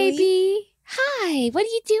 Hi, baby. Louie. Hi. What are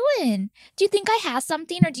you doing? Do you think I have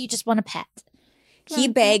something or do you just want a pet? He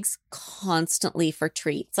begs constantly for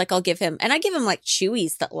treats. Like, I'll give him, and I give him like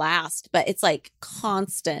chewies that last, but it's like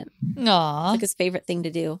constant. Aw. Like his favorite thing to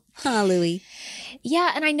do. Huh, Louie?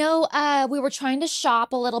 Yeah, and I know we were trying to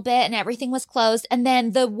shop a little bit and everything was closed. And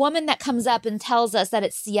then the woman that comes up and tells us that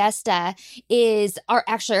it's siesta is our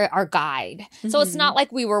guide. So it's not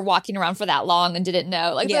like we were walking around for that long and didn't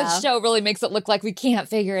know. Like the show really makes it look like we can't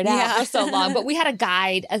figure it out for so long. But we had a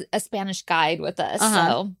guide, a Spanish guide with us.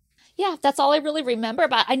 So yeah, that's all I really remember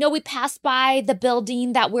about. I know we passed by the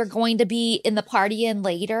building that we're going to be in the party in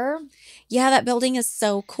later. Yeah, that building is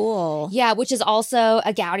so cool. Yeah, which is also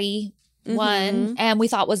a Gaudi one, and we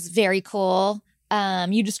thought was very cool.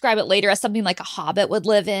 You describe it later as something like a hobbit would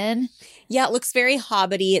live in. Yeah, it looks very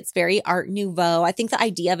hobbity. It's very Art Nouveau. I think the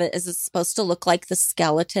idea of it is it's supposed to look like the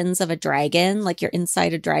skeletons of a dragon, like you're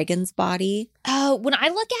inside a dragon's body. Oh, when I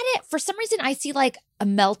look at it, for some reason, I see like a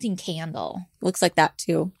melting candle. Looks like that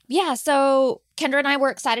too. Yeah, so Kendra and I were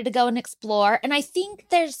excited to go and explore. And I think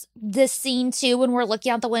there's this scene too when we're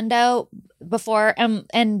looking out the window before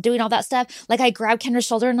and doing all that stuff. Like I grabbed Kendra's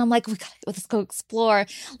shoulder and I'm like, let's go explore.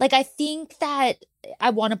 Like I think that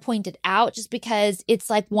I want to point it out just because it's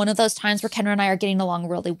like one of those times where Kendra and I are getting along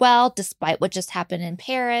really well, despite what just happened in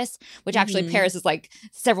Paris, which actually Paris is like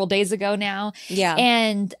several days ago now. Yeah.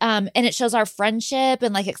 And it shows our friendship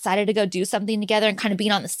and like excited to go do something together and kind of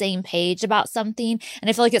being on the same page about something. And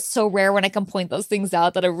I feel like it's so rare when I can point those things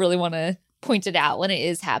out that I really want to point it out when it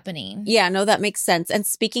is happening. Yeah, no, that makes sense. And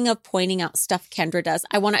speaking of pointing out stuff Kendra does,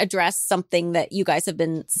 I want to address something that you guys have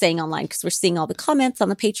been saying online because we're seeing all the comments on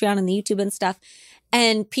the Patreon and the YouTube and stuff.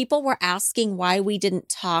 And people were asking why we didn't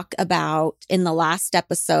talk about in the last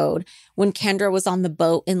episode when Kendra was on the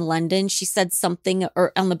boat in London. She said something,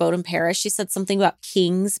 or on the boat in Paris, she said something about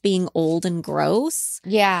kings being old and gross.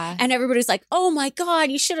 Yeah. And everybody's like, oh my God,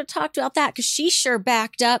 you should have talked about that because she sure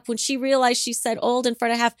backed up when she realized she said old in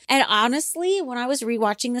front of half. And honestly, when I was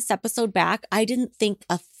rewatching this episode back, I didn't think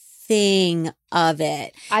a thing of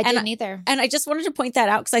it. I didn't either. And I just wanted to point that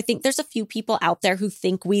out because I think there's a few people out there who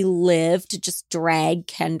think we live to just drag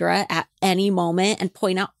Kendra at any moment and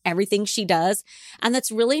point out everything she does. And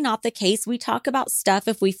that's really not the case. We talk about stuff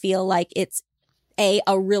if we feel like it's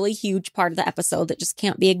a really huge part of the episode that just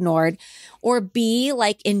can't be ignored, or B,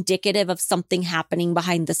 like indicative of something happening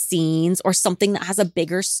behind the scenes or something that has a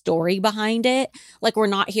bigger story behind it. Like we're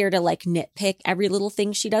not here to like nitpick every little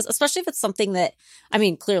thing she does, especially if it's something that, I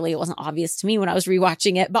mean, clearly it wasn't obvious to me when I was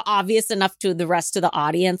rewatching it, but obvious enough to the rest of the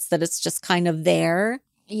audience that it's just kind of there.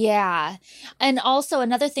 Yeah. And also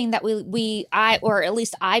another thing that I or at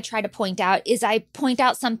least I try to point out is I point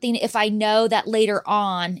out something if I know that later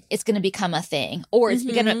on it's going to become a thing or it's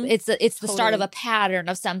it's the start of a pattern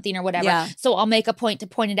of something or whatever. Yeah. So I'll make a point to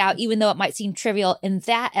point it out, even though it might seem trivial in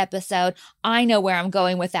that episode. I know where I'm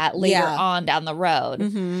going with that later on down the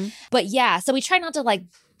road. But yeah, so we try not to like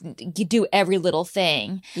you do every little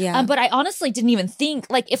thing. Yeah. But I honestly didn't even think,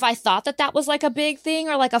 like, if I thought that was like a big thing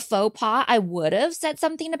or like a faux pas, I would have said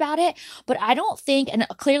something about it. But I don't think, and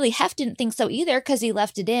clearly Hef didn't think so either because he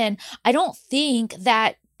left it in. I don't think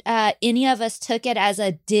that any of us took it as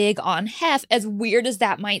a dig on Hef, as weird as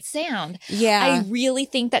that might sound. Yeah. I really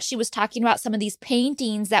think that she was talking about some of these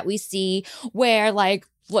paintings that we see where, like,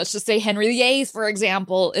 let's just say Henry VIII, for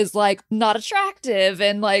example, is like not attractive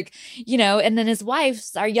and like, you know, and then his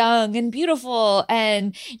wives are young and beautiful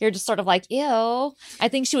and you're just sort of like, ew. I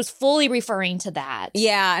think she was fully referring to that.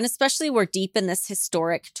 Yeah. And especially we're deep in this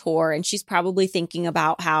historic tour and she's probably thinking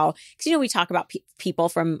about how, because, you know, we talk about people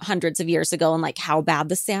from hundreds of years ago and like how bad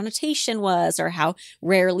the sanitation was or how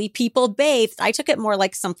rarely people bathed. I took it more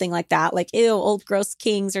like something like that, like, ew, old gross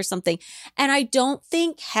kings or something. And I don't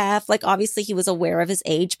think Hef, like obviously he was aware of his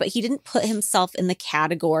age, age, but he didn't put himself in the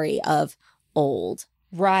category of old.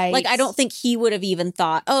 Right. Like, I don't think he would have even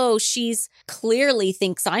thought, oh, she's clearly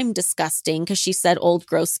thinks I'm disgusting because she said old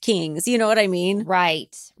gross kings. You know what I mean?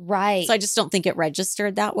 Right. Right. So I just don't think it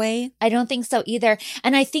registered that way. I don't think so either.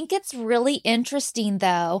 And I think it's really interesting,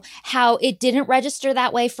 though, how it didn't register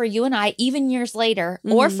that way for you and I, even years later,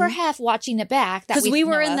 or for Hef watching it back. Because we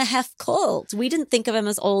were in the Hef cult. We didn't think of him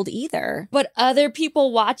as old either. But other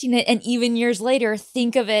people watching it and even years later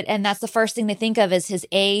think of it. And that's the first thing they think of is his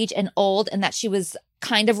age and old, and that she was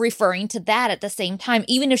kind of referring to that at the same time.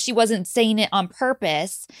 Even if she wasn't saying it on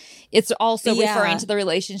purpose, it's also referring to the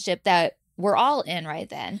relationship that we're all in right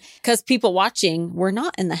then. Because people watching were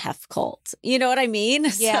not in the Hef cult. You know what I mean?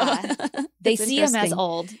 Yeah. So, they see him as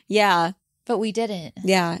old. Yeah. But we didn't.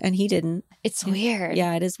 Yeah. And he didn't. It's weird.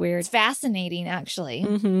 Yeah, it is weird. It's fascinating, actually.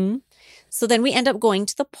 Mm-hmm. So then we end up going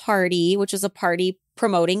to the party, which was a party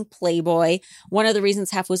promoting Playboy. One of the reasons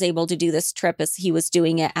Hef was able to do this trip is he was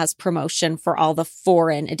doing it as promotion for all the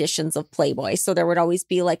foreign editions of Playboy. So there would always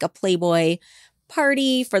be like a Playboy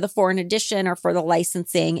party for the foreign edition or for the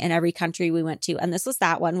licensing in every country we went to. And this was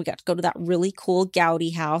that one. We got to go to that really cool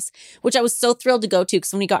Gaudi house, which I was so thrilled to go to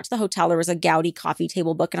because when we got to the hotel, there was a Gaudi coffee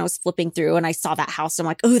table book and I was flipping through and I saw that house. I'm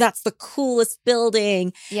like, oh, that's the coolest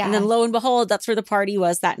building. Yeah. And then lo and behold, that's where the party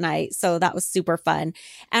was that night. So that was super fun.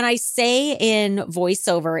 And I say in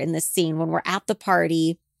voiceover in this scene, when we're at the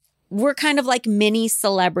party, we're kind of like mini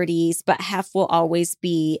celebrities, but Hef will always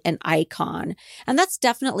be an icon. And that's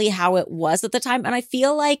definitely how it was at the time. And I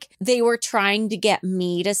feel like they were trying to get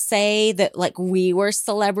me to say that like we were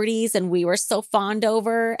celebrities and we were so fond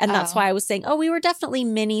over. And that's why I was saying, oh, we were definitely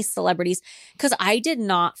mini celebrities, because I did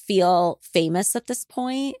not feel famous at this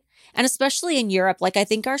point. And especially in Europe, like I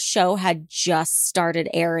think our show had just started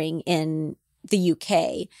airing in the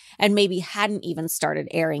UK and maybe hadn't even started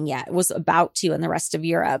airing yet. It was about to in the rest of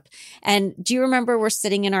Europe. And do you remember we're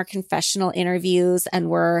sitting in our confessional interviews and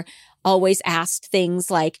we're always asked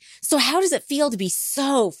things like, so how does it feel to be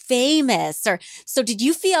so famous? Or, so did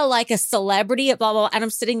you feel like a celebrity at blah, blah, blah? And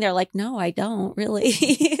I'm sitting there like, no, I don't really.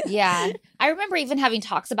 Yeah. I remember even having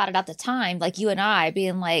talks about it at the time, like you and I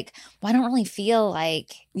being like, well, I don't really feel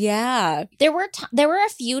like. Yeah. There were a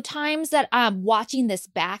few times that watching this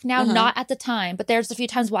back now, not at the time, but there's a few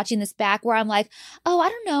times watching this back where I'm like, oh, I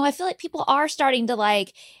don't know. I feel like people are starting to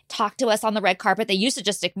like talk to us on the red carpet. They used to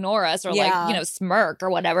just ignore us or like, you know, smirk or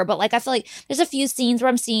whatever. But like, I feel like there's a few scenes where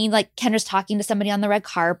I'm seeing like Kendra's talking to somebody on the red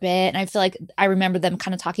carpet. And I feel like I remember them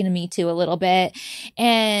kind of talking to me too a little bit.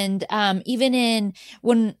 And even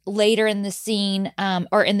when later in the scene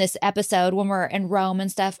or in this episode, when we're in Rome and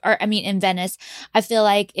stuff, or I mean, in Venice, I feel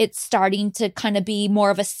like it's starting to kind of be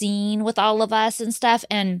more of a scene with all of us and stuff.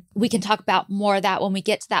 And we can talk about more of that when we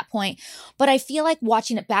get to that point. But I feel like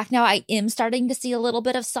watching it back now, I am starting to see a little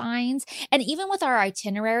bit of signs. And even with our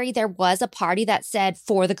itinerary, there was a party that said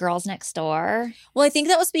for the girls next door. Well, I think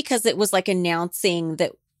that was because it was like announcing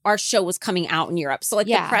that our show was coming out in Europe. So like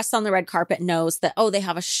the press on the red carpet knows that, oh, they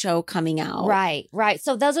have a show coming out. Right, right.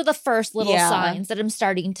 So those are the first little signs that I'm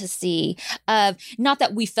starting to see of, not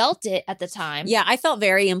that we felt it at the time. Yeah, I felt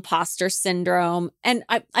very imposter syndrome. And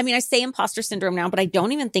I mean, I say imposter syndrome now, but I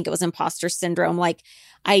don't even think it was imposter syndrome. Like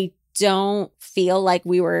I don't feel like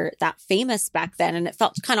we were that famous back then. And it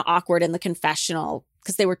felt kind of awkward in the confessional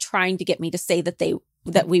because they were trying to get me to say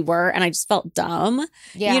that we were, and I just felt dumb.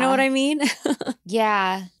 Yeah. You know what I mean?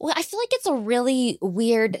 Yeah. Well, I feel like it's a really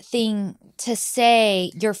weird thing to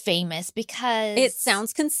say you're famous because it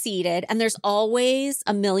sounds conceited, and there's always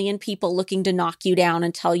a million people looking to knock you down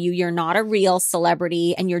and tell you you're not a real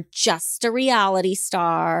celebrity and you're just a reality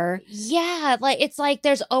star. Yeah. Like, it's like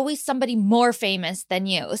there's always somebody more famous than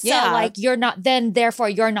you. So like you're not, then therefore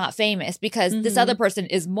you're not famous because this other person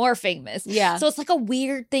is more famous. Yeah. So it's like a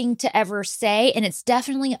weird thing to ever say, and it's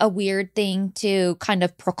definitely a weird thing to kind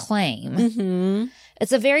of proclaim. Mm-hmm.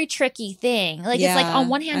 It's a very tricky thing. Like, it's like on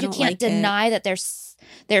one hand, you can't deny that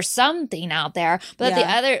there's something out there,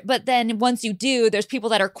 but then once you do, there's people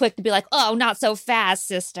that are quick to be like, oh, not so fast,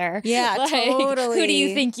 sister. Yeah, like, totally. Who do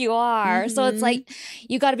you think you are? So it's like,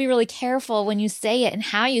 you got to be really careful when you say it and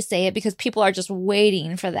how you say it because people are just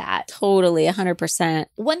waiting for that. Totally, 100%.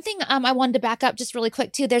 One thing I wanted to back up just really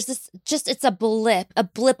quick too. There's this, it's a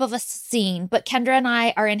blip of a scene, but Kendra and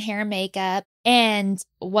I are in hair and makeup. And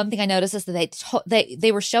one thing I noticed is that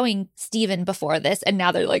they were showing Steven before this, and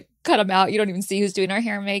now they're like cut them out. You don't even see who's doing our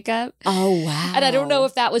hair and makeup. Oh, wow. And I don't know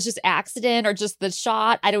if that was just accident or just the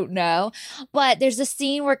shot. I don't know. But there's a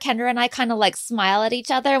scene where Kendra and I kind of like smile at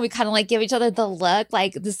each other and we kind of like give each other the look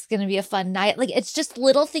like this is going to be a fun night. Like it's just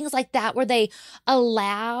little things like that where they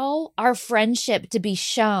allow our friendship to be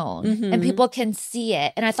shown and people can see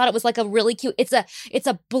it. And I thought it was like a really cute, it's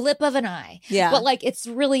a blip of an eye. Yeah. But like it's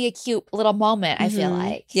really a cute little moment, I feel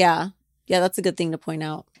like. Yeah. Yeah, that's a good thing to point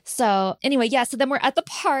out. So anyway, yeah. So then we're at the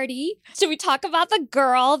party. Should we talk about the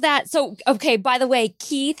girl okay, by the way,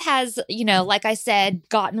 Keith has, like I said,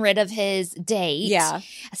 gotten rid of his date. Yeah.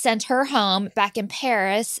 Sent her home back in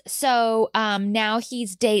Paris. So now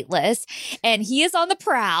he's dateless and he is on the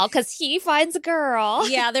prowl because he finds a girl.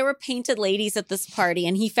 Yeah, there were painted ladies at this party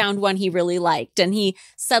and he found one he really liked. And he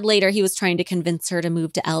said later he was trying to convince her to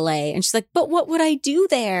move to LA. And she's like, but what would I do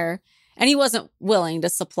there? And he wasn't willing to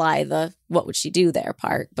supply the what would she do there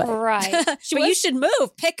part. But right. but you should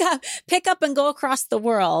move. Pick up and go across the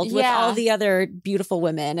world with all the other beautiful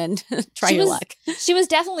women and try your luck. She was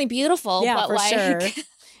definitely beautiful. Yeah, but for sure.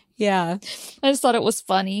 Yeah. I just thought it was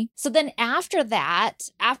funny. So then after that,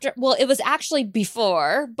 it was actually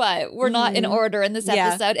before, but we're not in order in this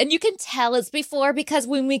episode. And you can tell it's before because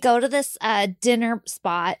when we go to this dinner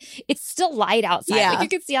spot, it's still light outside. Yeah. Like you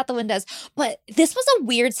can see out the windows. But this was a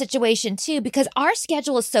weird situation too because our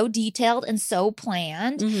schedule is so detailed and so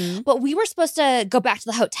planned. But we were supposed to go back to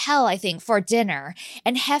the hotel, I think, for dinner.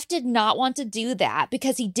 And Hef did not want to do that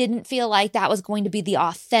because he didn't feel like that was going to be the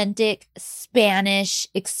authentic Spanish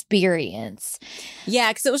experience. Yeah,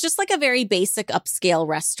 because it was just like a very basic upscale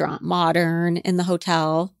restaurant, modern in the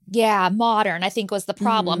hotel. Yeah, modern, I think was the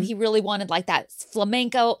problem. He really wanted like that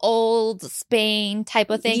flamenco, old Spain type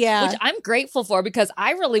of thing, which I'm grateful for because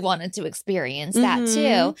I really wanted to experience that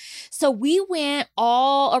too. So we went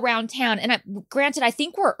all around town and granted, I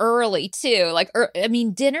think we're early too. Like,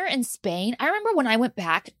 dinner in Spain. I remember when I went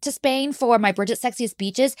back to Spain for my Bridget's Sexiest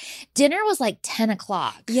Beaches, dinner was like 10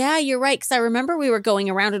 o'clock. Yeah, you're right. Because I remember we were going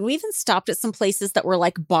around and we even stopped at some places that were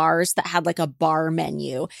like bars that had like a bar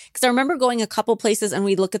menu. Because I remember going a couple places and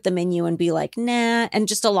we'd look at the menu and be like, nah. And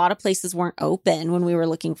just a lot of places weren't open when we were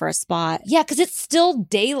looking for a spot. Yeah, because it's still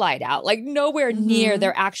daylight out, like nowhere near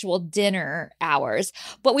their actual dinner hours.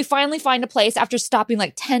 But we finally find a place after stopping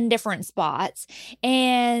like 10 different spots.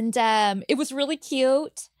 And it was really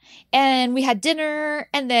cute. And we had dinner.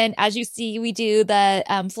 And then, as you see, we do the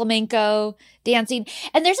flamenco dancing.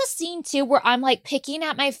 And there's a scene, too, where I'm like picking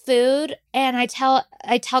at my food. And I tell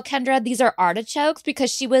Kendra these are artichokes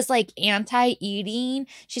because she was like anti-eating.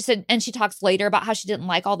 She said, and she talks later about how she didn't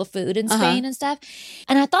like all the food in Spain and stuff.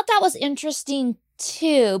 And I thought that was interesting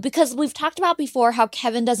too, because we've talked about before how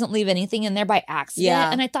Kevin doesn't leave anything in there by accident.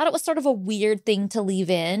 Yeah. And I thought it was sort of a weird thing to leave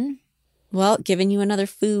in. Well, giving you another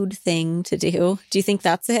food thing to do. Do you think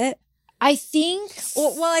that's it? I think.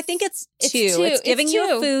 Well, I think it's two. It's giving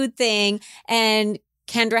you a food thing, and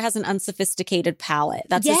Kendra has an unsophisticated palate.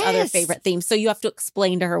 That's his other favorite theme. So you have to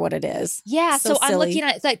explain to her what it is. Yeah. So I'm looking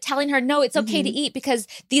at like telling her, no, it's okay to eat because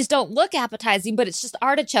these don't look appetizing, but it's just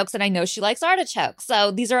artichokes. And I know she likes artichokes.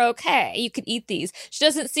 So these are okay. You could eat these. She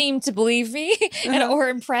doesn't seem to believe me or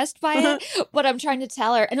impressed by it, but I'm trying to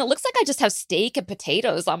tell her. And it looks like I just have steak and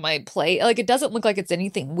potatoes on my plate. Like it doesn't look like it's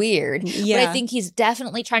anything weird. Yeah. But I think he's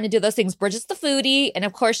definitely trying to do those things. Bridget's the foodie. And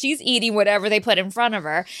of course she's eating whatever they put in front of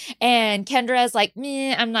her. And Kendra's like,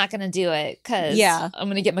 I'm not going to do it because I'm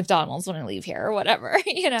going to get McDonald's when I leave here or whatever,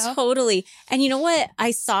 Totally. And you know what I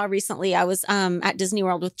saw recently? I was at Disney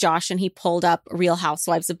World with Josh and he pulled up Real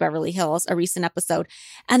Housewives of Beverly Hills, a recent episode.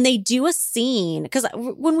 And they do a scene because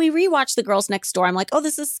when we rewatch The Girls Next Door, I'm like, oh,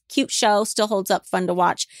 this is a cute show, still holds up, fun to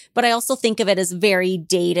watch. But I also think of it as very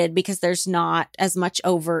dated because there's not as much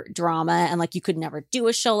overt drama. And like you could never do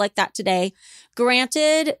a show like that today.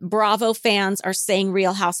 Granted, Bravo fans are saying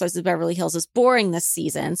Real Housewives of Beverly Hills is boring this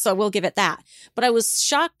season, so we'll give it that. But I was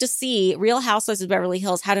shocked to see Real Housewives of Beverly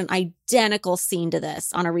Hills had an identical scene to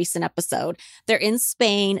this on a recent episode. They're in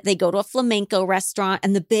Spain, they go to a flamenco restaurant,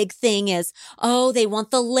 and the big thing is, they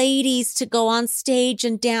want the ladies to go on stage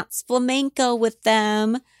and dance flamenco with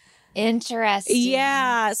them. Interesting.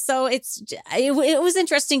 Yeah. So it was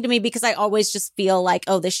interesting to me because I always just feel like,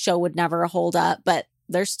 this show would never hold up, but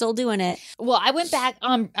they're still doing it. Well, I went back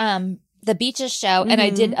on the Beaches show and I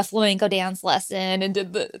did a flamenco dance lesson and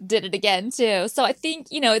did it again too. So I think,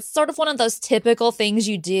 it's sort of one of those typical things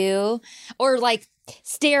you do or like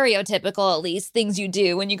stereotypical, at least, things you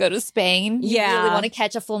do when you go to Spain. You Yeah. really want to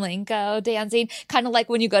catch a flamenco dancing. Kind of like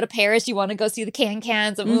when you go to Paris, you want to go see the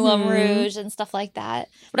can-cans of Moulin Rouge and stuff like that.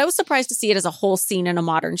 But I was surprised to see it as a whole scene in a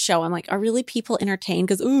modern show. I'm like, are really people entertained?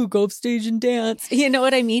 Because, ooh, go off stage and dance. You know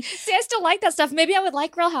what I mean? See, I still like that stuff. Maybe I would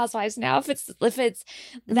like Real Housewives now if it's that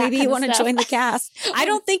Maybe you want to stuff. join the cast. I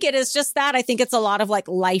don't think it is just that. I think it's a lot of like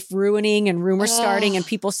life ruining and rumor starting and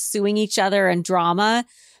people suing each other and drama.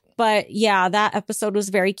 But yeah, that episode was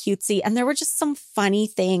very cutesy. And there were just some funny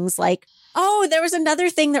things like, oh, there was another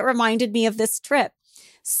thing that reminded me of this trip.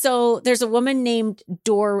 So there's a woman named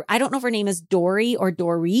I don't know if her name is Dory or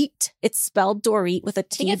Dorit. It's spelled Dorit with a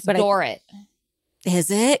T. I think it's but Dorit.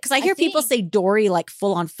 Is it? Because I hear people think. say Dory like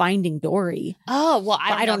full on Finding Dory. Oh, well,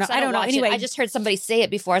 I don't know. 'cause I don't know. watch it. Anyway. I just heard somebody say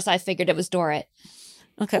it before, so I figured it was Dorit.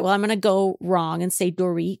 Okay, well, I'm going to go wrong and say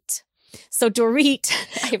Dorit. So Dorit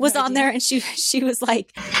was on there and she was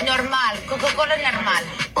like, Normal, Coca-Cola normal.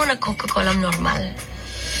 Una Coca-Cola normal.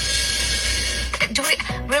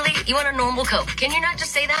 Really? You want a normal Coke? Can you not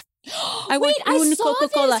just say that? I want un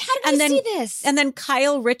Coca-Cola. How did I see this? And then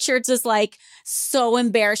Kyle Richards is like so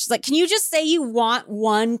embarrassed. She's like, can you just say you want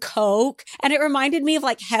one Coke? And it reminded me of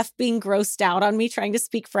like Hef being grossed out on me trying to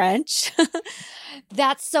speak French.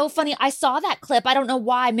 That's so funny. I saw that clip. I don't know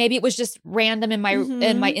why. Maybe it was just random in my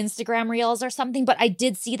Instagram reels or something, but I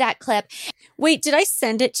did see that clip. Wait, did I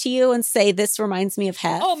send it to you and say this reminds me of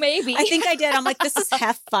Hef? Oh, maybe. I think I did. I'm like, this is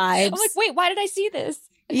Hef vibes. I'm like, wait, why did I see this?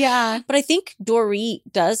 Yeah. But I think Dorit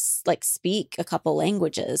does like speak a couple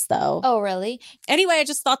languages though. Oh, really? Anyway, I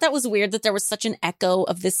just thought that was weird that there was such an echo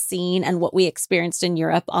of this scene and what we experienced in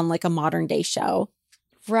Europe on like a modern day show.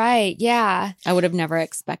 Right. Yeah. I would have never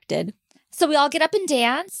expected. So we all get up and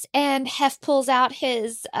dance, and Hef pulls out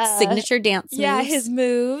his Signature dance moves. Yeah, his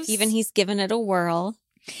moves. Even he's given it a whirl.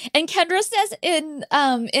 And Kendra says in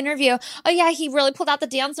interview, oh yeah, he really pulled out the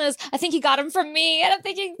dance moves. I think he got him from me. And I'm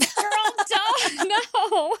thinking, girl,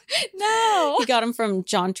 don't. No. He got him from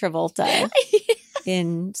John Travolta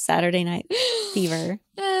in Saturday Night Fever.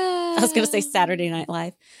 I was going to say Saturday Night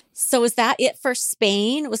Live. So is that it for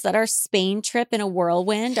Spain? Was that our Spain trip in a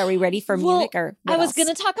whirlwind? Are we ready for Munich or what I was else?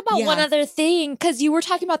 going to talk about one other thing because you were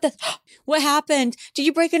talking about this. What happened? Did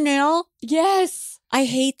you break a nail? Yes. I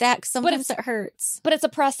hate that 'cause sometimes it hurts. But it's a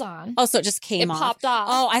press-on. Oh, so it just came off. It popped off.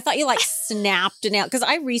 Oh, I thought you like snapped a nail because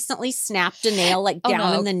I recently snapped a nail like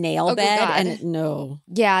down in the nail bed. God. And no.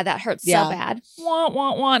 Yeah, that hurts so bad.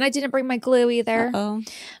 Want. I didn't bring my glue either. Oh.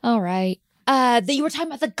 All right. You were talking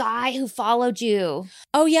about the guy who followed you.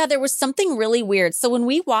 Oh, yeah. There was something really weird. So when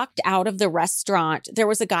we walked out of the restaurant, there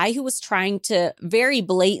was a guy who was trying to very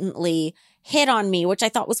blatantly hit on me, which I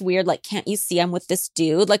thought was weird. Like, can't you see I'm with this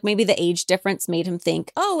dude? Like maybe the age difference made him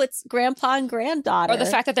think, oh, it's grandpa and granddaughter. Or the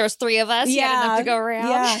fact that there was 3 of us. Yeah. You had enough to go around.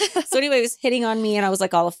 Yeah. So anyway, he was hitting on me and I was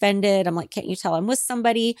like all offended. I'm like, can't you tell I'm with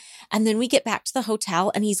somebody? And then we get back to the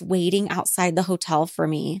hotel and he's waiting outside the hotel for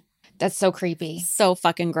me. That's so creepy. So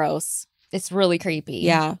fucking gross. It's really creepy.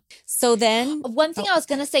 Yeah. So then one thing I was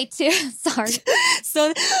going to say too, sorry.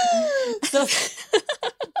 So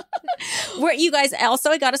we're, you guys also,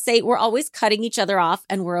 I got to say, we're always cutting each other off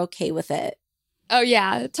and we're okay with it. Oh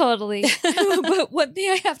yeah, totally. But one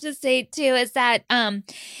thing I have to say too is that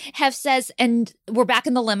Hef says, and we're back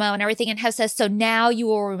in the limo and everything, and Hef says, so now you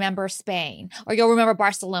will remember Spain or you'll remember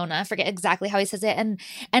Barcelona. I forget exactly how he says it. And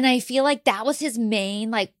I feel like that was his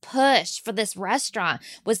main like push for this restaurant,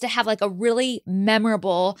 was to have like a really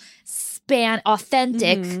memorable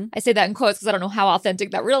authentic, I say that in quotes because I don't know how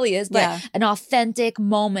authentic that really is, but an authentic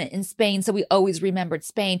moment in Spain. So we always remembered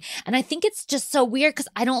Spain. And I think it's just so weird because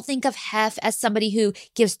I don't think of Hef as somebody who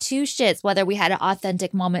gives 2 shits whether we had an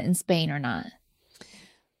authentic moment in Spain or not.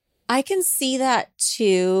 I can see that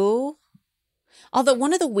too. Although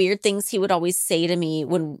one of the weird things he would always say to me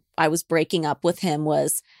when I was breaking up with him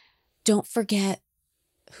was, don't forget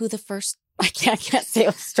who the first, I can't say it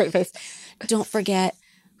with a straight face. Don't forget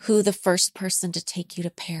who the first person to take you to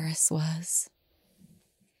Paris was.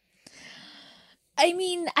 I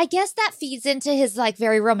mean, I guess that feeds into his like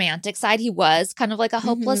very romantic side. He was kind of like a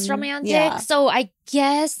hopeless romantic. Yeah. So I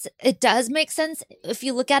guess it does make sense if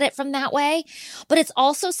you look at it from that way. But it's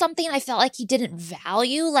also something I felt like he didn't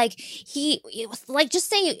value. Like it was like, just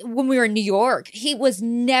say when we were in New York, he was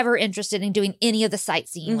never interested in doing any of the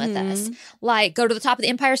sightseeing with us. Like go to the top of the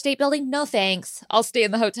Empire State Building. No, thanks. I'll stay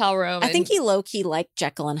in the hotel room. I think he low-key liked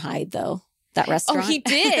Jekyll and Hyde though. That restaurant. Oh, he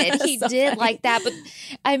did. He did like that. But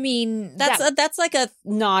I mean, that's like a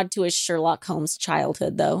nod to his Sherlock Holmes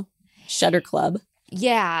childhood, though. Shutter Club.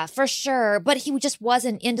 Yeah, for sure. But he just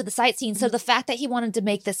wasn't into the sightseeing. So the fact that he wanted to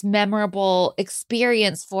make this memorable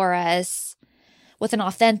experience for us with an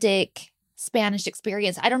authentic Spanish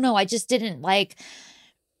experience. I don't know. I just didn't like,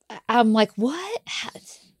 I'm like, what?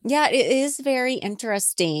 Yeah, it is very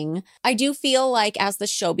interesting. I do feel like as the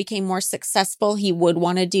show became more successful, he would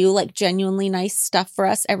want to do like genuinely nice stuff for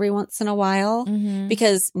us every once in a while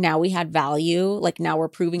because now we had value. Like now we're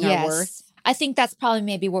proving our worth. I think that's probably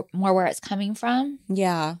maybe more where it's coming from.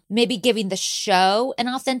 Yeah. Maybe giving the show an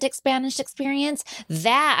authentic Spanish experience.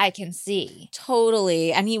 That I can see.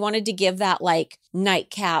 Totally. And he wanted to give that like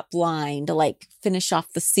nightcap line to like finish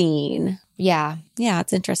off the scene. Yeah. Yeah,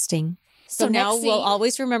 it's interesting. So now we'll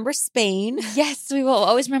always remember Spain. Yes, we will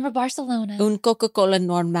always remember Barcelona. Un Coca-Cola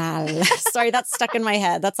normal. Sorry, that's stuck in my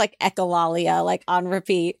head. That's like echolalia, like on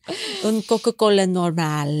repeat. Un Coca-Cola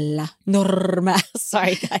normal. Normal.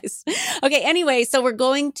 Sorry, guys. Okay, anyway, so we're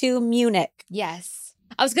going to Munich. Yes.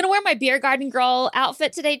 I was going to wear my beer garden girl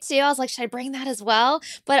outfit today, too. I was like, should I bring that as well?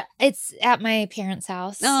 But it's at my parents'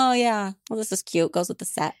 house. Oh, yeah. Well, this is cute. Goes with the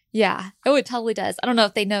set. Yeah. Oh, it totally does. I don't know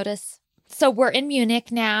if they notice. So we're in Munich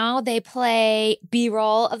now. They play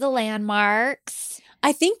B-roll of the landmarks.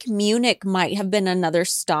 I think Munich might have been another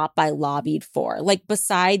stop I lobbied for. Like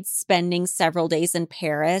besides spending several days in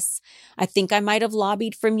Paris, I think I might have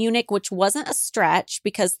lobbied for Munich, which wasn't a stretch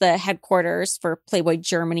because the headquarters for Playboy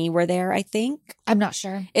Germany were there, I think. I'm not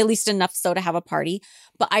sure. At least enough so to have a party.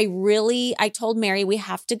 But I told Mary we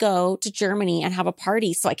have to go to Germany and have a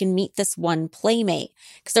party so I can meet this one playmate.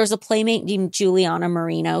 Because there was a playmate named Juliana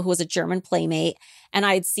Marino who was a German playmate. And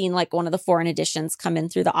I had seen like one of the foreign editions come in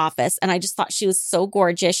through the office. And I just thought she was so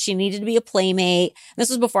gorgeous. She needed to be a playmate. This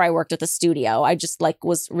was before I worked at the studio. I just like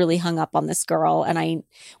was really hung up on this girl.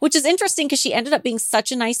 Which is interesting because she ended up being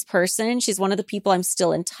such a nice person. She's one of the people I'm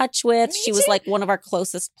still in touch with. She was like one of our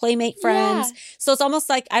closest playmate friends. Yeah. So it's almost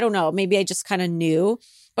like, I don't know, maybe I just kind of knew.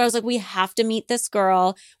 But I was like, we have to meet this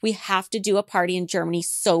girl. We have to do a party in Germany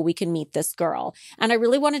so we can meet this girl. And I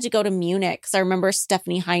really wanted to go to Munich because I remember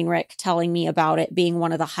Stephanie Heinrich telling me about it being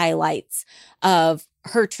one of the highlights of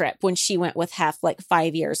her trip when she went with Hef like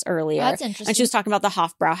 5 years earlier. That's interesting. And she was talking about the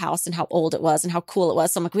Hofbrauhaus and how old it was and how cool it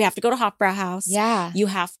was. So I'm like, we have to go to Hofbrauhaus. Yeah. You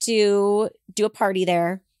have to do a party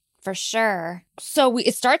there. For sure. So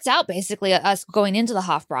it starts out basically us going into the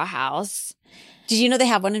Hofbrauhaus. Did you know they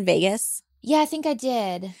have one in Vegas? Yeah, I think I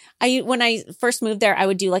did. When I first moved there, I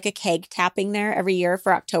would do like a keg tapping there every year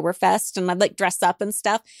for Oktoberfest and I'd like dress up and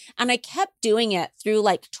stuff. And I kept doing it through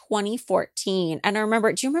like 2014. And I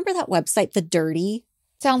remember, do you remember that website, The Dirty?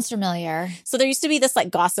 Sounds familiar. So there used to be this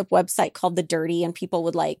like gossip website called The Dirty and people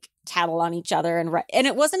would like tattle on each other. And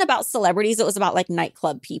it wasn't about celebrities. It was about like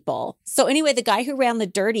nightclub people. So anyway, the guy who ran The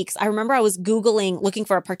Dirty, because I remember I was Googling looking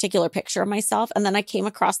for a particular picture of myself. And then I came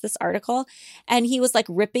across this article and he was like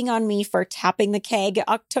ripping on me for tapping the keg at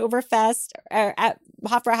Oktoberfest or at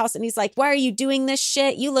Hofbrauhaus. And he's like, why are you doing this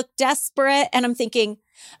shit? You look desperate. And I'm thinking,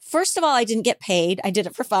 first of all, I didn't get paid. I did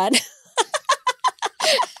it for fun.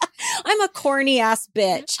 I'm a corny ass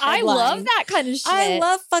bitch. I love that kind of shit. I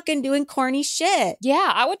love fucking doing corny shit.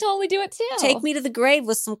 Yeah, I would totally do it too. Take me to the grave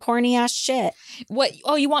with some corny ass shit. What?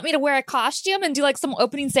 Oh, you want me to wear a costume and do like some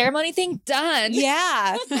opening ceremony thing? Done.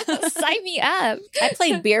 Yeah. Sign me up. I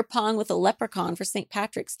played beer pong with a leprechaun for St.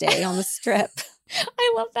 Patrick's Day on the Strip.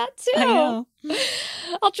 I love that too. I know.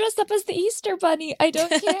 I'll dress up as the Easter Bunny. I don't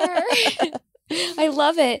care. I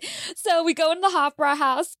love it. So we go into the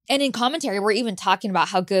Hofbrauhaus and in commentary, we're even talking about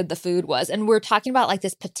how good the food was. And we're talking about like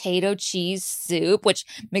this potato cheese soup, which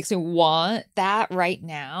makes me want that right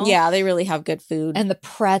now. Yeah, they really have good food. And the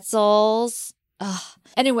pretzels. Ugh.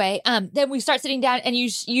 Anyway, then we start sitting down and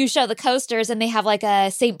you show the coasters and they have like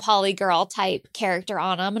a St. Pauli girl type character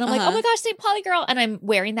on them. And I'm like, oh my gosh, St. Pauli girl. And I'm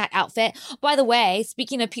wearing that outfit. By the way,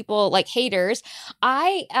 speaking of people like haters,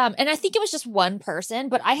 and I think it was just one person,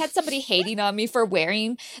 but I had somebody hating on me for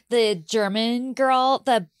wearing the German girl,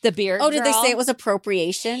 the beer girl. Oh, did they say it was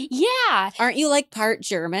appropriation? Yeah. Aren't you like part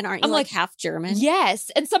German? Aren't you like half German?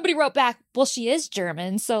 Yes. And somebody wrote back, well, she is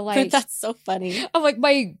German. So like. That's so funny. I'm like,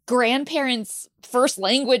 my grandparents' first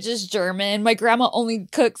language is German. My grandma only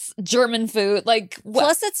cooks German food. Like, what?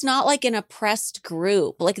 Plus, it's not like an oppressed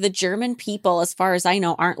group. Like the German people, as far as I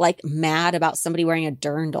know, aren't like mad about somebody wearing a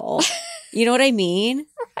dirndl. You know what I mean?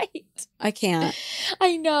 Right. I can't.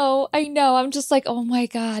 I know. I'm just like, oh my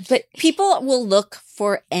God. But people will look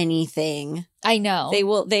for anything. I know.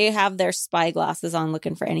 They have their spy glasses on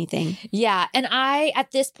looking for anything. Yeah. And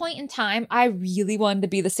at this point in time, I really wanted to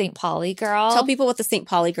be the St. Pauli girl. Tell people what the St.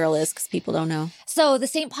 Pauli girl is because people don't know. So the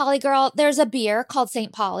St. Pauli girl, there's a beer called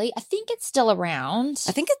St. Pauli. I think it's still around.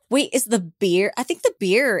 I think the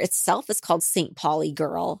beer itself is called St. Pauli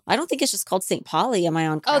girl. I don't think it's just called St. Pauli. Am I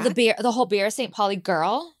on crack? Oh, the whole beer, St. Pauli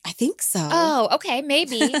girl? I think so. Oh, okay,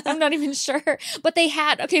 maybe. I'm not even sure. But they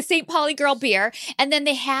had, St. Pauli girl beer. And then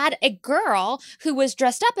they had a girl who was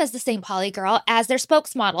dressed up as the St. Pauli girl as their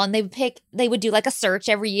spokesmodel. And they would do like a search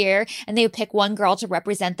every year and they would pick one girl to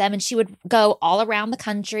represent them. And she would go all around the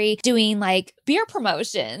country doing like beer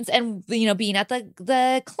promotions and, being at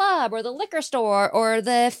the club or the liquor store or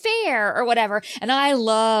the fair or whatever. And I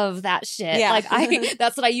love that shit. Yeah. Like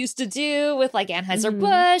that's what I used to do with like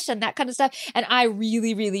Anheuser-Busch and that kind of stuff. And I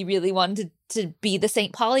really, really, really wanted to be the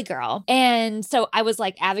St. Pauli girl. And so I was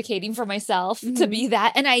like advocating for myself to be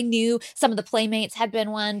that. And I knew some of the playmates had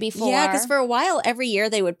been one before. Yeah, because for a while, every year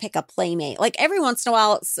they would pick a playmate. Like every once in a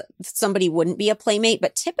while, somebody wouldn't be a playmate,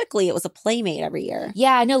 but typically it was a playmate every year.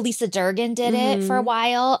 Yeah, I know Lisa Durgan did it for a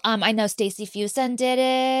while. I know Stacey Fusen did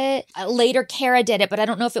it. Later, Kara did it, but I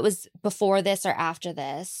don't know if it was before this or after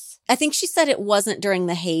this. I think she said it wasn't during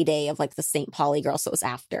the heyday of like the St. Pauli girl, so it was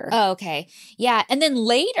after. Oh, okay. Yeah. And then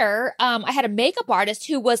later, I had a makeup artist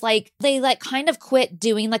who was like, they like kind of quit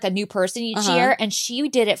doing like a new person each year. And she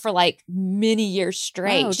did it for like many years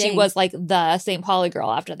straight. Oh, she dang. was like the St. Pauli girl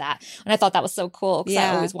after that. And I thought that was so cool because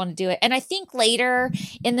I always wanted to do it. And I think later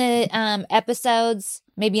in the episodes,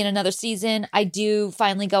 maybe in another season, I do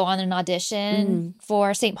finally go on an audition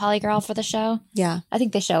for St. Pauli girl for the show. Yeah. I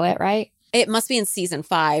think they show it, right? It must be in season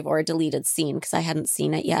 5 or a deleted scene because I hadn't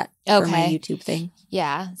seen it yet for my YouTube thing.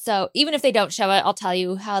 Yeah. So even if they don't show it, I'll tell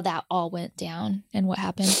you how that all went down and what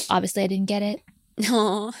happened. Obviously, I didn't get it.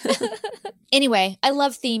 No. Anyway, I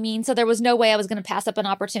love theming. So there was no way I was going to pass up an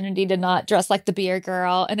opportunity to not dress like the beer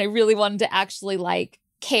girl. And I really wanted to actually like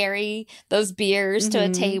carry those beers to a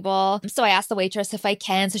table. So I asked the waitress if I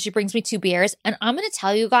can. So she brings me 2 beers. And I'm going to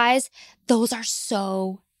tell you guys, those are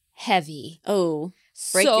so heavy. Oh.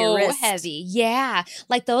 Break your wrist. Heavy. Yeah.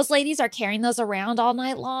 Like those ladies are carrying those around all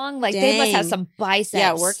night long. Like they must have some biceps.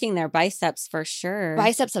 Yeah, working their biceps for sure.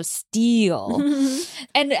 Biceps of steel.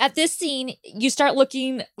 And at this scene, you start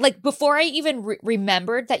looking like before I even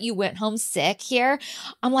remembered that you went home sick here,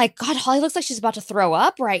 I'm like, God, Holly looks like she's about to throw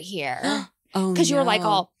up right here. Oh, because you were like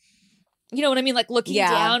all, you know what I mean? Like looking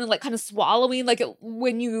down and like kind of swallowing. Like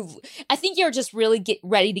I think you're just really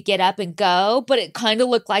ready to get up and go, but it kind of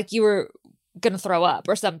looked like you were gonna throw up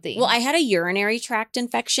or something. Well, I had a urinary tract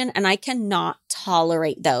infection and I cannot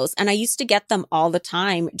tolerate those. And I used to get them all the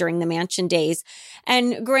time during the mansion days.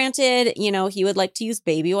 And granted, he would like to use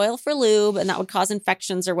baby oil for lube and that would cause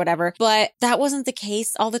infections or whatever. But that wasn't the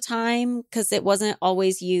case all the time because it wasn't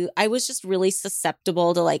always you. I was just really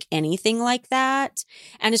susceptible to like anything like that.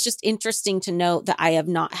 And it's just interesting to note that I have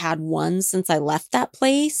not had one since I left that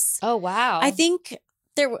place. Oh, wow. I think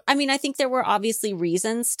there were obviously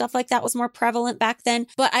reasons stuff like that was more prevalent back then,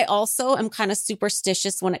 but I also am kind of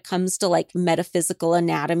superstitious when it comes to like metaphysical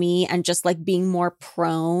anatomy and just like being more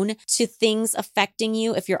prone to things affecting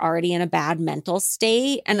you if you're already in a bad mental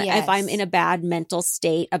state. And if I'm in a bad mental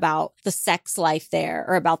state about the sex life there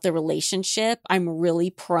or about the relationship, I'm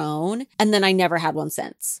really prone. And then I never had one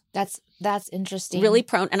since. That's interesting. Really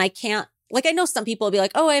prone. And I can't. Like, I know some people will be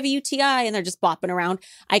like, oh, I have a UTI, and they're just bopping around.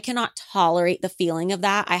 I cannot tolerate the feeling of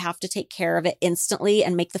that. I have to take care of it instantly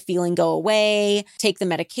and make the feeling go away, take the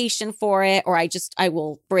medication for it, or I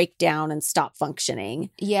will break down and stop functioning.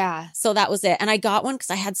 Yeah. So that was it. And I got one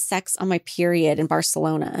because I had sex on my period in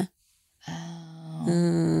Barcelona.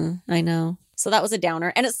 Oh. I know. So that was a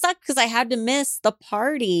downer. And it sucked because I had to miss the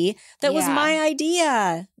party that was my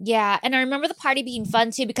idea. Yeah. And I remember the party being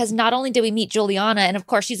fun too, because not only did we meet Juliana, and of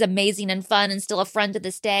course she's amazing and fun and still a friend to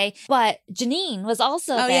this day, but Janine was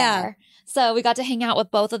also there. Yeah. So we got to hang out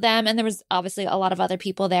with both of them. And there was obviously a lot of other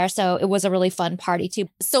people there. So it was a really fun party too.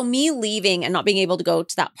 So me leaving and not being able to go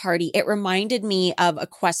to that party, it reminded me of a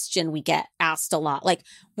question we get asked a lot. Like,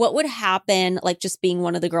 what would happen, like just being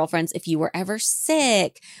one of the girlfriends, if you were ever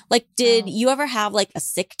sick? Like, did you ever have like a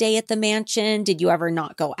sick day at the mansion? Did you ever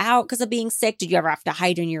not go out because of being sick? Did you ever have to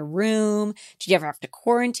hide in your room? Did you ever have to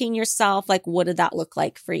quarantine yourself? Like, what did that look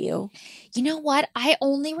like for you? You know what? I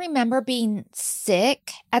only remember being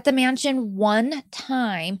sick at the mansion one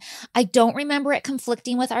time. I don't remember it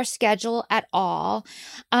conflicting with our schedule at all.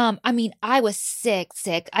 I mean, I was sick.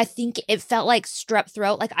 I think it felt like strep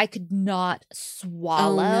throat, like I could not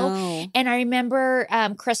swallow. Oh, no. And I remember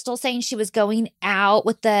Crystal saying she was going out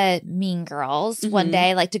with the Mean Girls one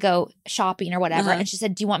day, like to go shopping or whatever. And she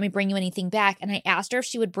said, do you want me to bring you anything back? And I asked her if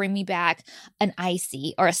she would bring me back an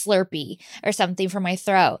icy or a Slurpee or something for my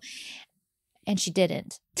throat. And she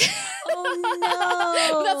didn't. Oh,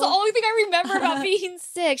 no. That's the only thing I remember about being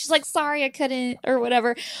sick. She's like, sorry, I couldn't or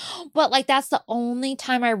whatever. But like, that's the only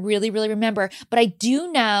time I really, really remember. But I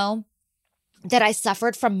do know that I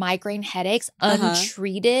suffered from migraine headaches,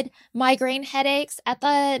 untreated migraine headaches at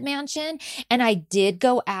the mansion. And I did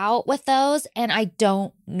go out with those, and I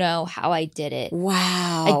don't know how I did it.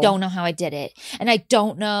 Wow. I don't know how I did it. And I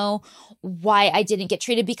don't know why I didn't get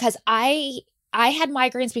treated, because I had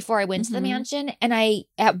migraines before I went to the mansion, and I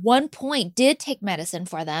at one point did take medicine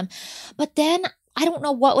for them. But then I don't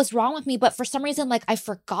know what was wrong with me, but for some reason, like I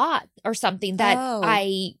forgot or something that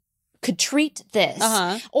I could treat this,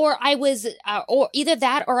 or I was, or either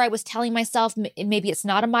that, or I was telling myself maybe it's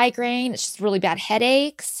not a migraine, it's just really bad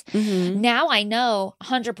headaches. Now I know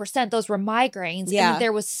 100% those were migraines. Yeah. And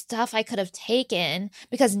there was stuff I could have taken,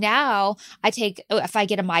 because now I take, if I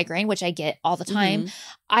get a migraine, which I get all the time,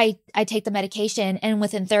 I take the medication, and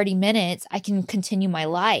within 30 minutes I can continue my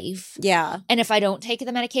life. Yeah. And if I don't take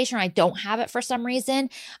the medication, or I don't have it for some reason,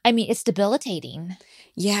 I mean, it's debilitating.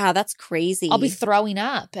 Yeah, that's crazy. I'll be throwing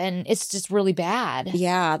up, and it's just really bad.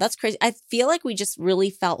 Yeah, that's crazy. I feel like we just really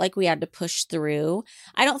felt like we had to push through.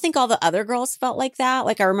 I don't think all the other girls felt like that.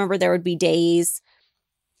 Like, I remember there would be days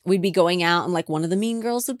we'd be going out and like one of the mean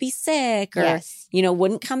girls would be sick or, you know,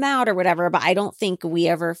 wouldn't come out or whatever. But I don't think we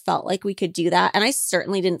ever felt like we could do that. And I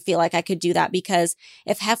certainly didn't feel like I could do that, because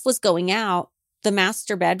if Hef was going out, the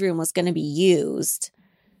master bedroom was going to be used.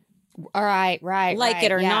 All right. Like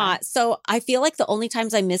it or not. So I feel like the only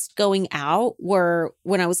times I missed going out were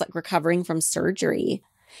when I was like recovering from surgery.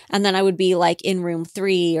 And then I would be like in room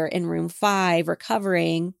 3 or in room 5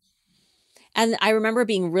 recovering. And I remember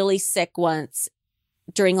being really sick once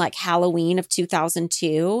during like Halloween of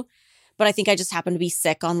 2002. But I think I just happened to be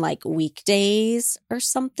sick on like weekdays or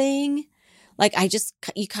something. Like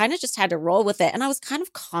you kind of just had to roll with it. And I was kind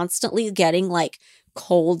of constantly getting like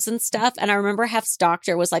colds and stuff. And I remember Hef's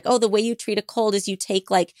doctor was like, oh, the way you treat a cold is you take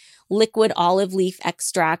like liquid olive leaf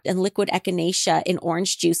extract and liquid echinacea in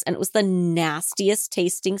orange juice. And it was the nastiest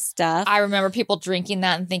tasting stuff. I remember people drinking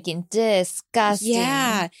that and thinking, disgusting.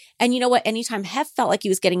 Yeah. And you know what? Anytime Hef felt like he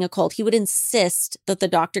was getting a cold, he would insist that the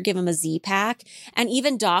doctor give him a Z-Pack. And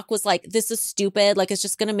even Doc was like, this is stupid. Like, it's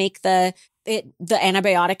just going to make the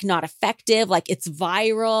antibiotic not effective. Like, it's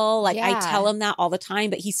viral. Like, I tell him that all the time,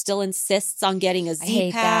 but he still insists on getting a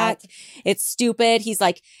Z-Pack. It's stupid. He's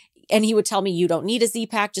like, and he would tell me, you don't need a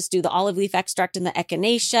Z-Pack, just do the olive leaf extract and the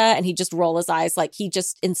echinacea. And he'd just roll his eyes. Like, he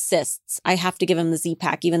just insists I have to give him the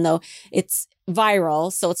Z-Pack, even though it's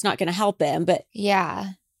viral. So it's not going to help him. But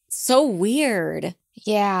yeah, so weird.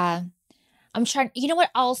 Yeah. I'm trying, you know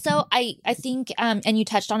what? Also, I think, and you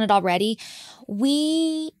touched on it already.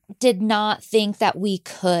 We did not think that we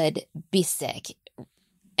could be sick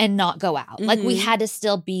and not go out. Like, we had to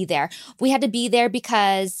still be there. We had to be there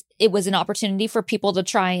because it was an opportunity for people to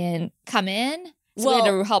try and come in. So we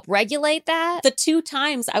had to help regulate that. The 2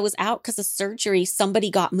 times I was out because of surgery,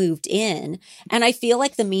 somebody got moved in. And I feel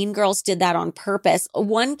like the mean girls did that on purpose.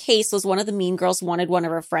 One case was one of the mean girls wanted one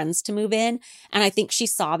of her friends to move in. And I think she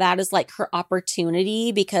saw that as like her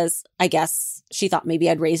opportunity, because I guess she thought maybe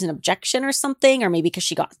I'd raise an objection or something, or maybe because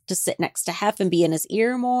she got to sit next to Hef and be in his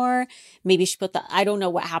ear more. Maybe she put I don't know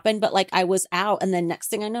what happened, but like I was out, and then next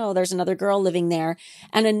thing I know, there's another girl living there.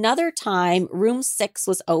 And another time, room 6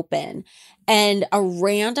 was open. And a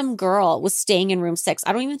random girl was staying in room 6.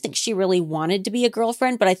 I don't even think she really wanted to be a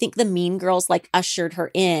girlfriend, but I think the mean girls like ushered her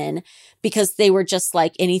in because they were just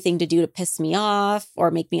like anything to do to piss me off or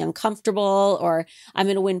make me uncomfortable, or I'm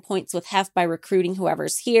going to win points with Hef by recruiting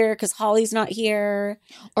whoever's here because Holly's not here.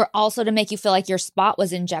 Or also to make you feel like your spot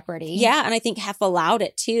was in jeopardy. Yeah. And I think Hef allowed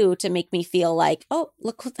it too, to make me feel like, oh,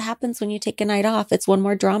 look what happens when you take a night off. It's one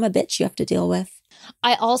more drama bitch you have to deal with.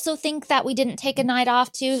 I also think that we didn't take a night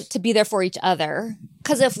off to be there for each other.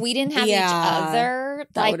 Because if we didn't have each other,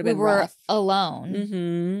 like we were rough.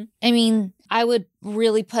 Alone. I mean, I would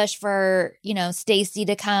really push for, you know, Stacy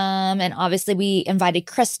to come. And obviously we invited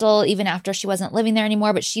Crystal even after she wasn't living there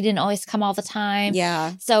anymore, but she didn't always come all the time.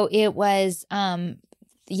 Yeah. So it was,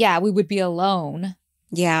 we would be alone.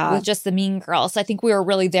 Yeah. With just the mean girls. So I think we were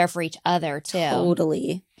really there for each other too.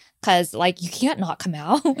 Totally. Because, like, you can't not come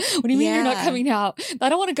out. What do you mean you're not coming out? I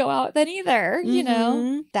don't want to go out then either, you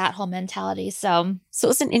know? That whole mentality. So it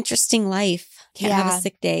was an interesting life. Can't have a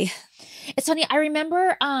sick day. It's funny. I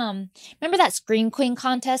remember that Scream Queen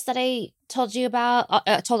contest that I told you about,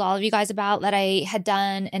 told all of you guys about, that I had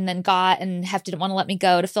done and then got, and Hef didn't want to let me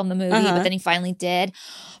go to film the movie, but then he finally did.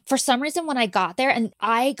 For some reason, when I got there, and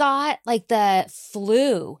I got like the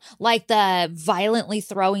flu, like the violently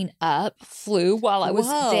throwing up flu while I was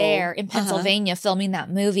there in Pennsylvania filming that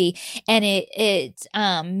movie. And it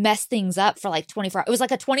messed things up for like 24 hours. It was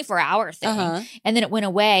like a 24-hour thing. And then it went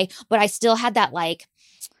away. But I still had that like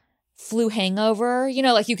flu hangover, you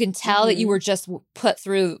know, like you can tell that you were just put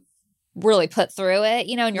through really put through it,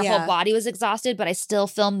 and your whole body was exhausted, but I still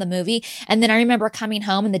filmed the movie. And then I remember coming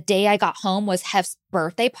home, and the day I got home was Hef's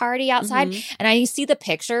birthday party outside. And I see the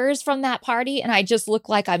pictures from that party, and I just look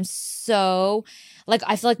like I'm so... Like,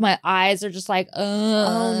 I feel like my eyes are just like,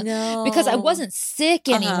 oh no. Because I wasn't sick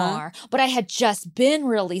anymore, but I had just been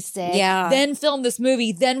really sick. Yeah. Then filmed this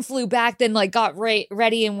movie, then flew back, then like got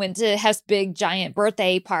ready and went to Hef's big giant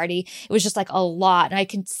birthday party. It was just like a lot. And I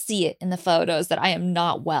can see it in the photos that I am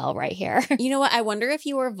not well right here. You know what? I wonder if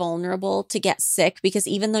you were vulnerable to get sick, because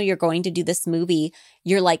even though you're going to do this movie,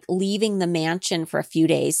 you're like leaving the mansion for a few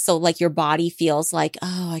days. So like your body feels like,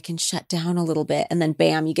 oh, I can shut down a little bit. And then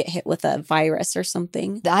bam, you get hit with a virus or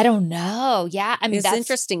something. I don't know. Yeah. I mean, it's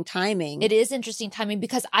interesting timing. It is interesting timing,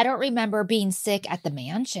 because I don't remember being sick at the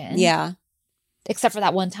mansion. Yeah. Except for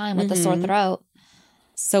that one time with the sore throat.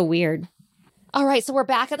 So weird. All right. So we're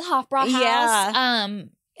back at the Hofbrau house. Yeah.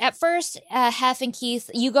 At first, Hef and Keith,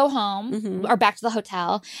 you go home or back to the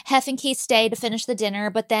hotel. Hef and Keith stay to finish the dinner,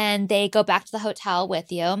 but then they go back to the hotel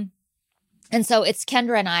with you. And so it's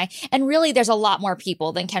Kendra and I. And really, there's a lot more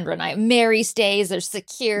people than Kendra and I. Mary stays. There's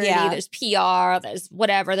security. There's PR. There's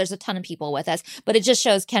whatever. There's a ton of people with us. But it just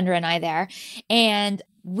shows Kendra and I there. And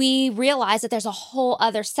we realized that there's a whole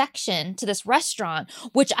other section to this restaurant,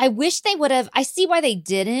 which I wish they would have. I see why they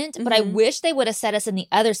didn't, but I wish they would have set us in the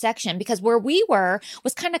other section, because where we were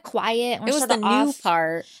was kind of quiet. And it was the new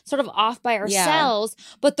part. Sort of off by ourselves. Yeah.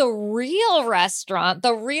 But the real restaurant,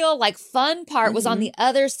 the real like fun part was on the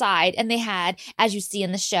other side. And they had, as you see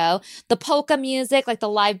in the show, the polka music, like the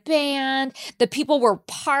live band. The people were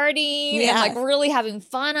partying and like really having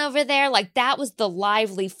fun over there. Like that was the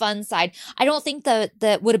lively fun side. I don't think that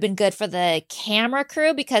would have been good for the camera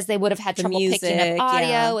crew, because they would have had trouble picking up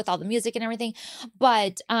audio with all the music and everything.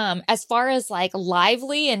 But as far as like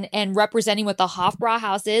lively and representing what the Hofbrau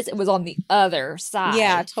house is, it was on the other side.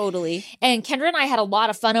 Yeah, totally. And Kendra and I had a lot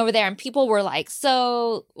of fun over there, and people were like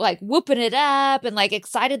so like whooping it up and like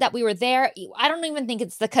excited that we were there. I don't even think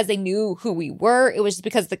it's because they knew who we were. It was just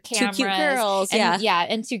because the cameras. 2 cute girls. And,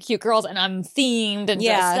 and 2 cute girls, and I'm themed and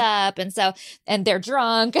dressed up. And so, and they're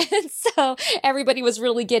drunk. And so everybody was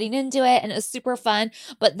really getting into it, and it was super fun.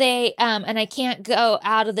 But they, and I can't go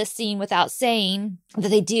out of this scene without saying that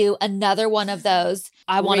they do another one of those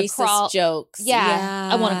I want to crawl jokes. Yeah.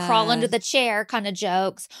 I want to crawl under the chair kind of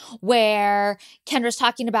jokes, where Kendra's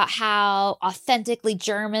talking about how authentically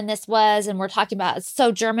German this was. And we're talking about it's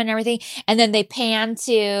so German and everything. And then they pan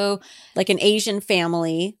to like an Asian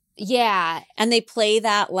family. Yeah. And they play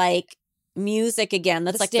that like music again.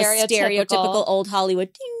 That's like the stereotypical old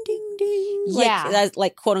Hollywood ding, ding, ding. Yeah. Like, that's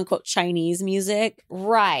like quote unquote Chinese music.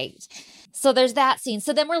 Right. So there's that scene.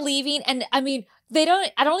 So then we're leaving. And I mean, I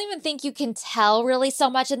don't even think you can tell really so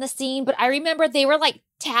much in the scene, but I remember they were like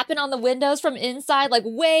tapping on the windows from inside, like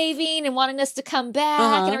waving and wanting us to come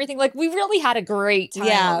back and everything. Like we really had a great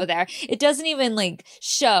time over there. It doesn't even like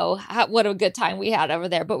show what a good time we had over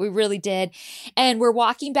there, but we really did. And we're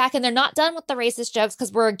walking back, and they're not done with the racist jokes,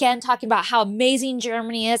 because we're again talking about how amazing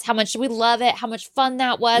Germany is, how much we love it, how much fun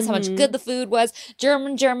that was, how much good the food was.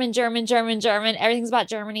 German, German, German, German, German. Everything's about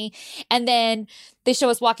Germany. And then they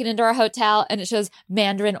show us walking into our hotel, and it shows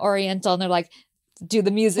Mandarin Oriental, and they're like, do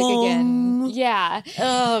the music again. Yeah.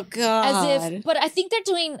 Oh, God. But I think they're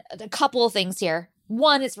doing a couple of things here.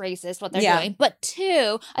 One, it's racist what they're doing. But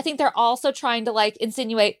 2, I think they're also trying to like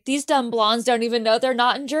insinuate these dumb blondes don't even know they're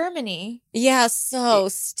not in Germany. Yeah, so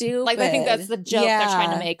stupid. Like I think that's the joke they're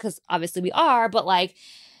trying to make, because obviously we are, but like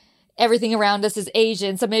everything around us is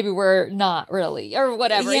Asian, so maybe we're not really, or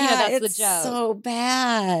whatever. Yeah, that's it's the joke. So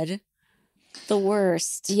bad. The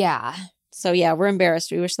worst. Yeah. So yeah, we're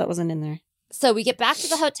embarrassed. We wish that wasn't in there. So we get back to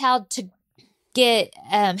the hotel to get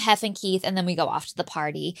Hef and Keith, and then we go off to the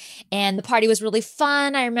party. And the party was really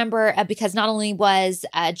fun. I remember because not only was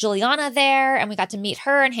Juliana there, and we got to meet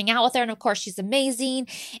her and hang out with her, and of course she's amazing,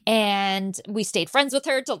 and we stayed friends with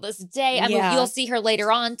her till this day. I mean, you'll see her later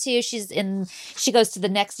on too. She goes to the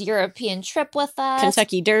next European trip with us,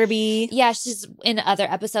 Kentucky Derby. Yeah, she's in other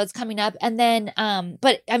episodes coming up. And then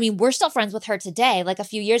but I mean, we're still friends with her today. Like a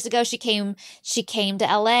few years ago, she came to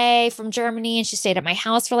LA from Germany, and she stayed at my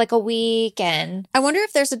house for like a week. And I wonder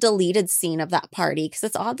if there's a deleted scene of that party, because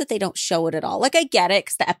it's odd that they don't show it at all. Like, I get it,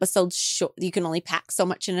 because the episode's you can only pack so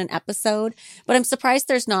much in an episode, but I'm surprised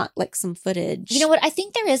there's not like some footage. You know what? I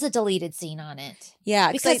think there is a deleted scene on it.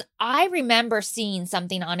 Yeah. Because I remember seeing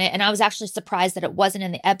something on it, and I was actually surprised that it wasn't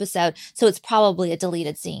in the episode. So it's probably a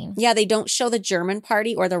deleted scene. Yeah, they don't show the German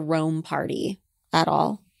party or the Rome party at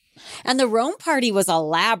all. And the Rome party was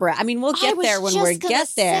elaborate. I mean, we'll get there when we get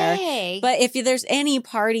there. But if there's any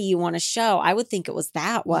party you want to show, I would think it was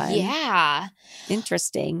that one. Yeah.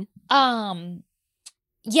 Interesting.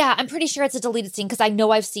 Yeah, I'm pretty sure it's a deleted scene because I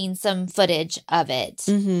know I've seen some footage of it.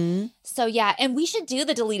 Mm-hmm. So yeah, and we should do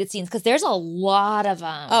the deleted scenes because there's a lot of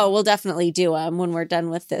them. Oh, we'll definitely do them when we're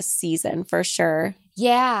done with this season for sure.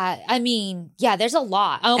 Yeah, I mean, yeah, there's a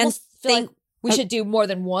lot. I almost feel like we should do more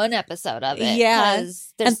than one episode of it. Yeah.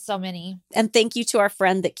 Because there's so many. And thank you to our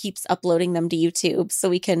friend that keeps uploading them to YouTube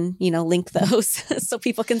so we can, link those so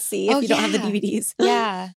people can see if you don't have the DVDs.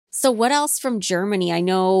 Yeah. So what else from Germany? I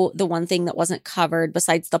know the one thing that wasn't covered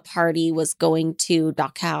besides the party was going to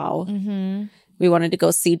Dachau. Mm-hmm. We wanted to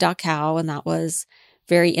go see Dachau, and that was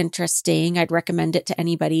very interesting. I'd recommend it to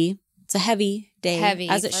anybody. It's a heavy day,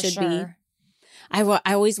 as it should be.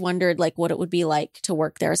 I always wondered what it would be like to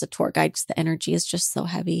work there as a tour guide because the energy is just so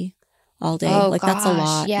heavy all day. Oh, that's a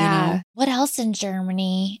lot. Yeah. What else in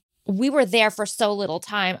Germany? We were there for so little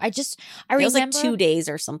time. I remember it was 2 days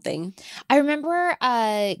or something. I remember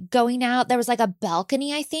going out. There was a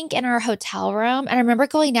balcony, I think, in our hotel room. And I remember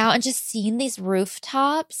going out and just seeing these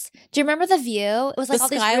rooftops. Do you remember the view? It was the all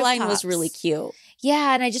these skyline rooftops. was really cute.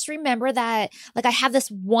 Yeah. And I just remember that, I have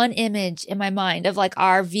this one image in my mind of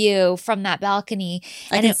our view from that balcony.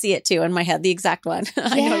 I can see it too in my head, the exact one.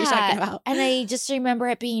 I know what you're talking about. And I just remember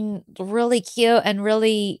it being really cute and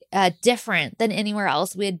really different than anywhere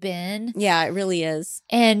else we had been. Yeah, it really is.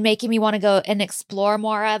 And making me want to go and explore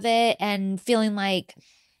more of it and feeling like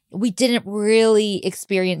we didn't really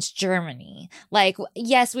experience Germany.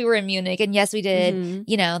 Yes, we were in Munich and yes, we did,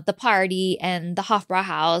 the party and the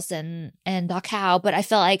Hofbrauhaus and Dachau, but I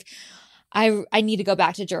felt like I need to go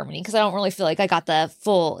back to Germany because I don't really feel like I got the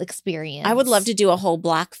full experience. I would love to do a whole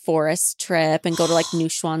Black Forest trip and go to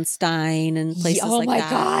Neuschwanstein and places like that. Oh my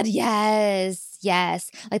God, yes.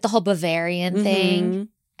 Yes. The whole Bavarian thing.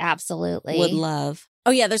 Absolutely. Would love. Oh,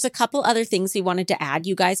 yeah. There's a couple other things we wanted to add,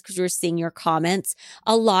 you guys, because we were seeing your comments.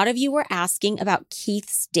 A lot of you were asking about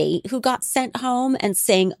Keith's date who got sent home and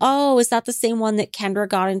saying, oh, is that the same one that Kendra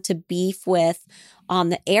got into beef with on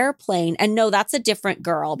the airplane? And no, that's a different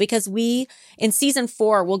girl because in season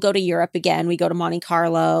 4, we'll go to Europe again. We go to Monte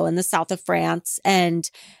Carlo and the south of France, and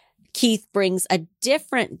Keith brings a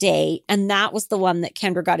different date, and that was the one that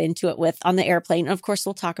Kendra got into it with on the airplane. And of course,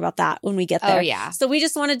 we'll talk about that when we get there. Oh, yeah. So we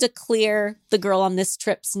just wanted to clear the girl on this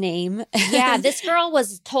trip's name. Yeah, this girl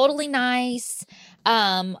was totally nice.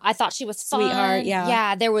 I thought she was fun. Sweetheart, yeah.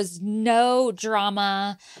 Yeah, there was no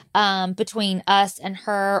drama between us and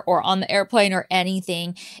her or on the airplane or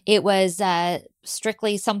anything. It was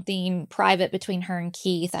strictly something private between her and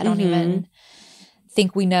Keith. I don't even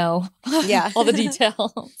think we know all the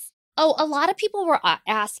details. Oh, a lot of people were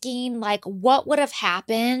asking, what would have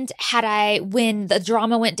happened when the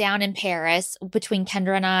drama went down in Paris between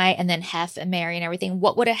Kendra and I, and then Hef and Mary and everything,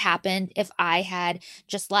 what would have happened if I had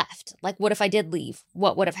just left? What if I did leave?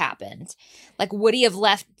 What would have happened? Would he have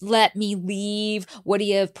let me leave? Would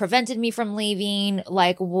he have prevented me from leaving?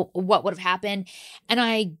 What would have happened? And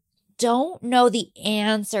I don't know the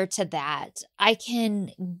answer to that. I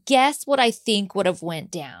can guess what I think would have went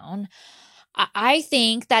down. I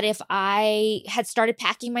think that if I had started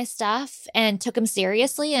packing my stuff and took him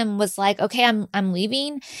seriously and was like, okay, I'm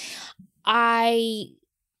leaving, I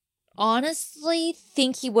honestly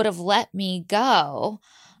think he would have let me go.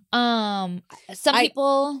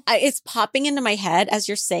 People, it's popping into my head as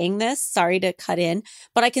you're saying this. Sorry to cut in,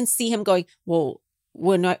 but I can see him going, well,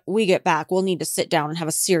 when we get back, we'll need to sit down and have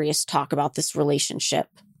a serious talk about this relationship.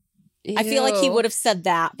 Ew. I feel like he would have said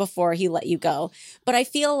that before he let you go. But I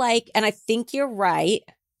feel like, and I think you're right,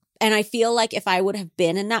 and I feel like if I would have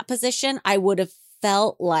been in that position, I would have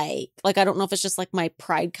felt like I don't know if it's just my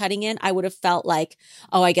pride cutting in. I would have felt like,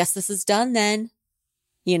 oh, I guess this is done then,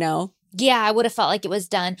 Yeah, I would have felt like it was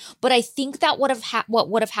done. But I think that what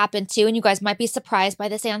would have happened too, and you guys might be surprised by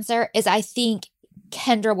this answer, is I think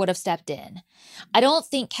Kendra would have stepped in. I don't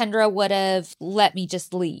think Kendra would have let me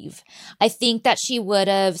just leave. I think that she would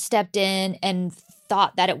have stepped in and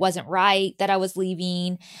thought that it wasn't right that I was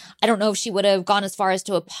leaving. I don't know if she would have gone as far as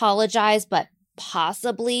to apologize, but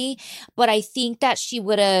possibly. But I think that she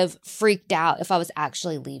would have freaked out if I was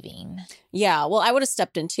actually leaving. Yeah, well, I would have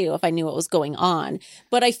stepped in too if I knew what was going on.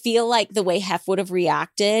 But I feel like the way Hef would have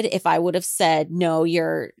reacted if I would have said, no,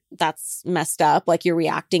 that's messed up, you're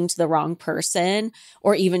reacting to the wrong person,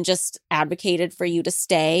 or even just advocated for you to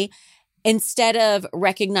stay. Instead of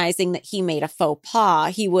recognizing that he made a faux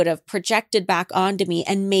pas, he would have projected back onto me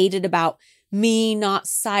and made it about me not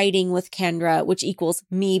siding with Kendra, which equals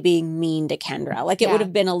me being mean to Kendra. Like it would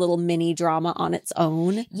have been a little mini drama on its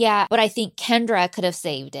own. Yeah, but I think Kendra could have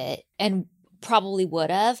saved it and probably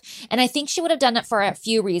would have. And I think she would have done it for a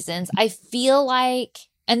few reasons. I feel like,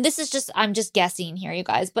 and this is just, I'm just guessing here, you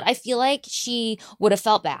guys, but I feel like she would have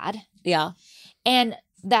felt bad. Yeah. And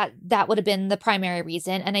that would have been the primary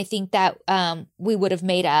reason. And I think that we would have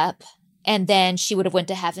made up. And then she would have went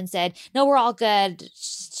to Hef and said, no, we're all good.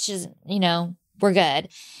 She's, we're good.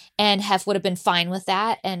 And Hef would have been fine with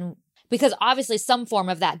that. And because obviously some form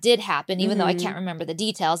of that did happen, even though I can't remember the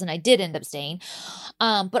details and I did end up staying.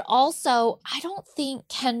 But also, I don't think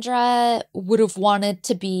Kendra would have wanted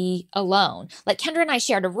to be alone. Like Kendra and I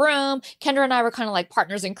shared a room. Kendra and I were kind of like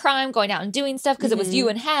partners in crime, going out and doing stuff because it was you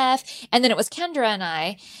and Hef. And then it was Kendra and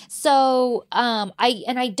I. So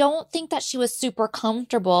I don't think that she was super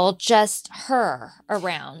comfortable, just her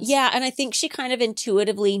around. Yeah. And I think she kind of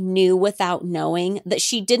intuitively knew without knowing that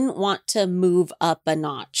she didn't want to move up a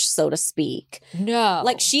notch, so to speak. No.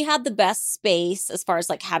 Like she had the best space as far as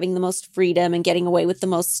like having the most freedom and getting away with the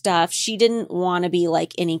most stuff. She didn't want to be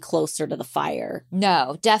like any closer to the fire.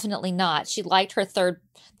 No, definitely not. She liked her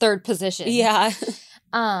third position. Yeah.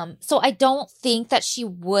 So I don't think that she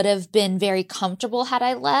would have been very comfortable had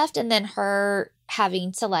I left, and then her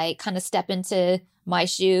having to like kind of step into my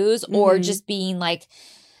shoes or just being like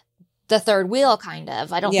the third wheel kind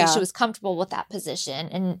of. I don't think she was comfortable with that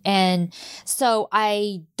position. And so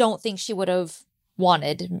I don't think she would have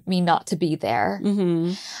wanted me not to be there.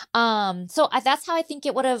 So that's how I think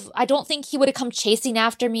it would have. I don't think he would have come chasing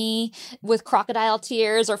after me with crocodile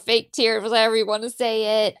tears or fake tears, whatever you want to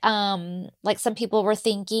say it. Like some people were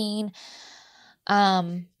thinking.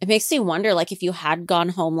 It makes me wonder, like, if you had gone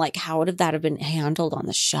home, like, how would that have been handled on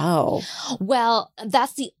the show? Well,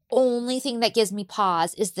 that's the only thing that gives me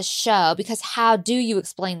pause is the show, because how do you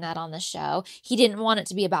explain that on the show? He didn't want it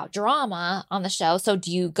to be about drama on the show. So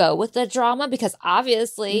do you go with the drama? Because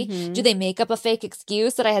obviously, do they make up a fake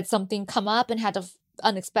excuse that I had something come up and had to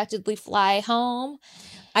unexpectedly fly home?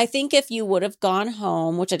 I think if you would have gone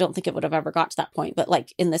home, which I don't think it would have ever got to that point, but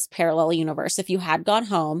like in this parallel universe, if you had gone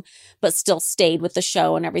home, but still stayed with the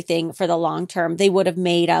show and everything for the long term, they would have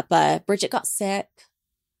made up a Bridget got sick.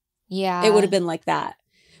 Yeah. It would have been like that,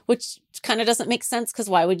 which kind of doesn't make sense because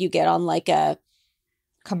why would you get on like a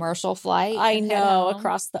commercial flight? I know,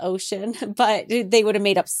 across the ocean, but they would have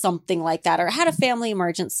made up something like that or had a family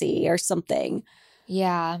emergency or something.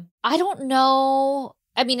 Yeah. I don't know.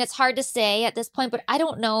 I mean, it's hard to say at this point, but I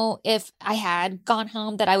don't know if I had gone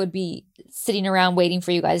home that I would be sitting around waiting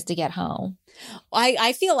for you guys to get home.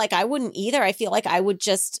 I feel like I wouldn't either. I feel like I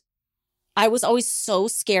was always so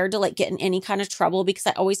scared to like get in any kind of trouble because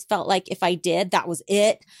I always felt like if I did, that was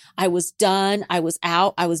it. I was done. I was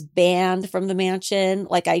out. I was banned from the mansion.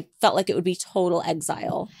 Like I felt like it would be total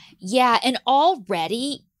exile. Yeah. And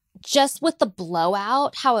already just with the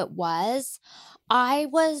blowout, how it was, I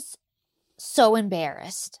was so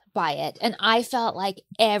embarrassed by it. And I felt like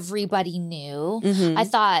everybody knew. I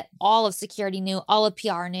thought all of security knew, all of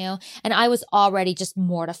PR knew. And I was already just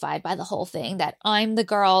mortified by the whole thing that I'm the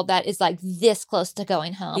girl that is like this close to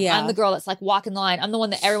going home. Yeah. I'm the girl that's like walking the line. I'm the one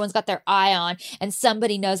that everyone's got their eye on. And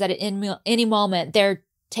somebody knows that at any moment they're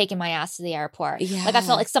taking my ass to the airport. Yeah. Like I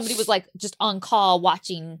felt like somebody was like just on call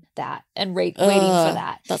watching that and waiting for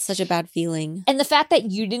that. That's such a bad feeling. And the fact that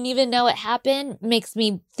you didn't even know it happened makes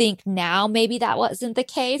me think now maybe that wasn't the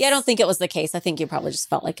case. Yeah, I don't think it was the case. I think you probably just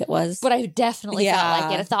felt like it was. But I definitely felt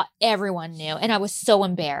like it. I thought everyone knew. And I was so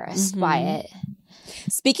embarrassed by it.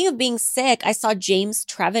 Speaking of being sick, I saw James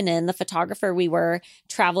Trevenant, the photographer we were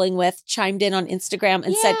traveling with, chimed in on Instagram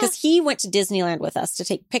and said, because he went to Disneyland with us to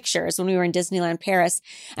take pictures when we were in Disneyland Paris.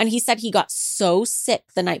 And he said he got so sick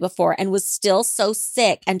the night before and was still so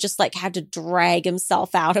sick and just like had to drag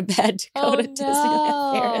himself out of bed to go to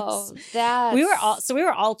Disneyland Paris. We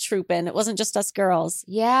were all trooping. It wasn't just us girls.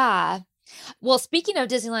 Yeah. Well, speaking of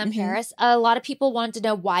Disneyland Paris, a lot of people wanted to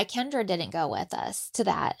know why Kendra didn't go with us to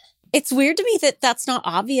that. It's weird to me that that's not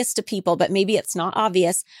obvious to people, but maybe it's not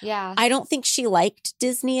obvious. Yeah. I don't think she liked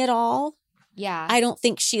Disney at all. Yeah. I don't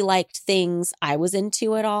think she liked things I was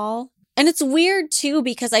into at all. And it's weird too,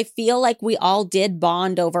 because I feel like we all did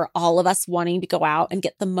bond over all of us wanting to go out and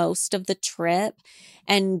get the most of the trip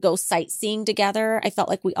and go sightseeing together. I felt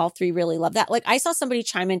like we all three really loved that. Like I saw somebody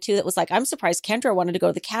chime in too that was like, I'm surprised Kendra wanted to go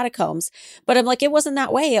to the catacombs, but I'm like, it wasn't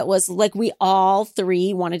that way. It was like we all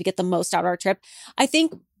three wanted to get the most out of our trip. I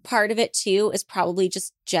think part of it too is probably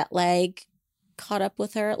just jet lag caught up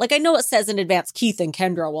with her. Like I know it says in advance, Keith and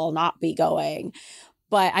Kendra will not be going,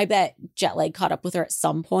 but I bet jet lag caught up with her at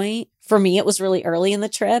some point. For me, it was really early in the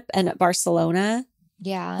trip and at Barcelona.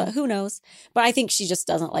 Yeah. But who knows? But I think she just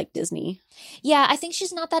doesn't like Disney. Yeah, I think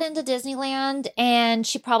she's not that into Disneyland, and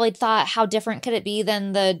she probably thought, how different could it be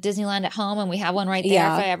than the Disneyland at home? And we have one right there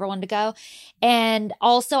Yeah. if I ever wanted to go. And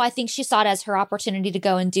also, I think she saw it as her opportunity to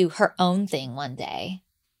go and do her own thing one day.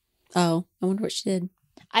 Oh, I wonder what she did.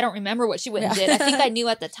 I don't remember what she went and did. I think I knew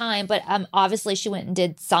at the time, but obviously she went and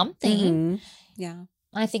did something. Mm-hmm. Yeah.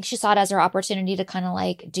 I think she saw it as her opportunity to kind of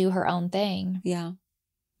like do her own thing. Yeah.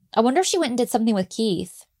 I wonder if she went and did something with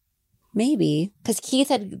Keith. Maybe. Because Keith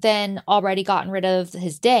had then already gotten rid of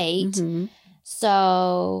his date. Mm-hmm.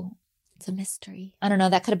 So It's a mystery. I don't know.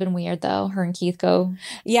 That could have been weird though. Her and Keith go.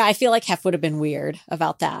 Yeah, I feel like Hef would have been weird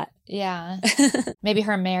about that. Yeah. Maybe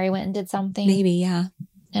her and Mary went and did something. Maybe, yeah.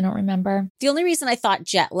 I don't remember. The only reason I thought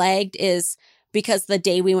jet lagged is because the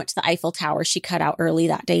day we went to the Eiffel Tower, she cut out early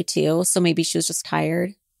that day too. So maybe she was just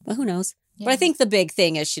tired. But who knows? Yeah. But I think the big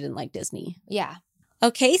thing is she didn't like Disney. Yeah.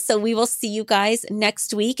 Okay, so we will see you guys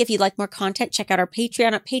next week. If you'd like more content, check out our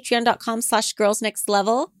Patreon at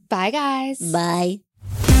patreon.com/girlsnextlevel. Bye, guys. Bye.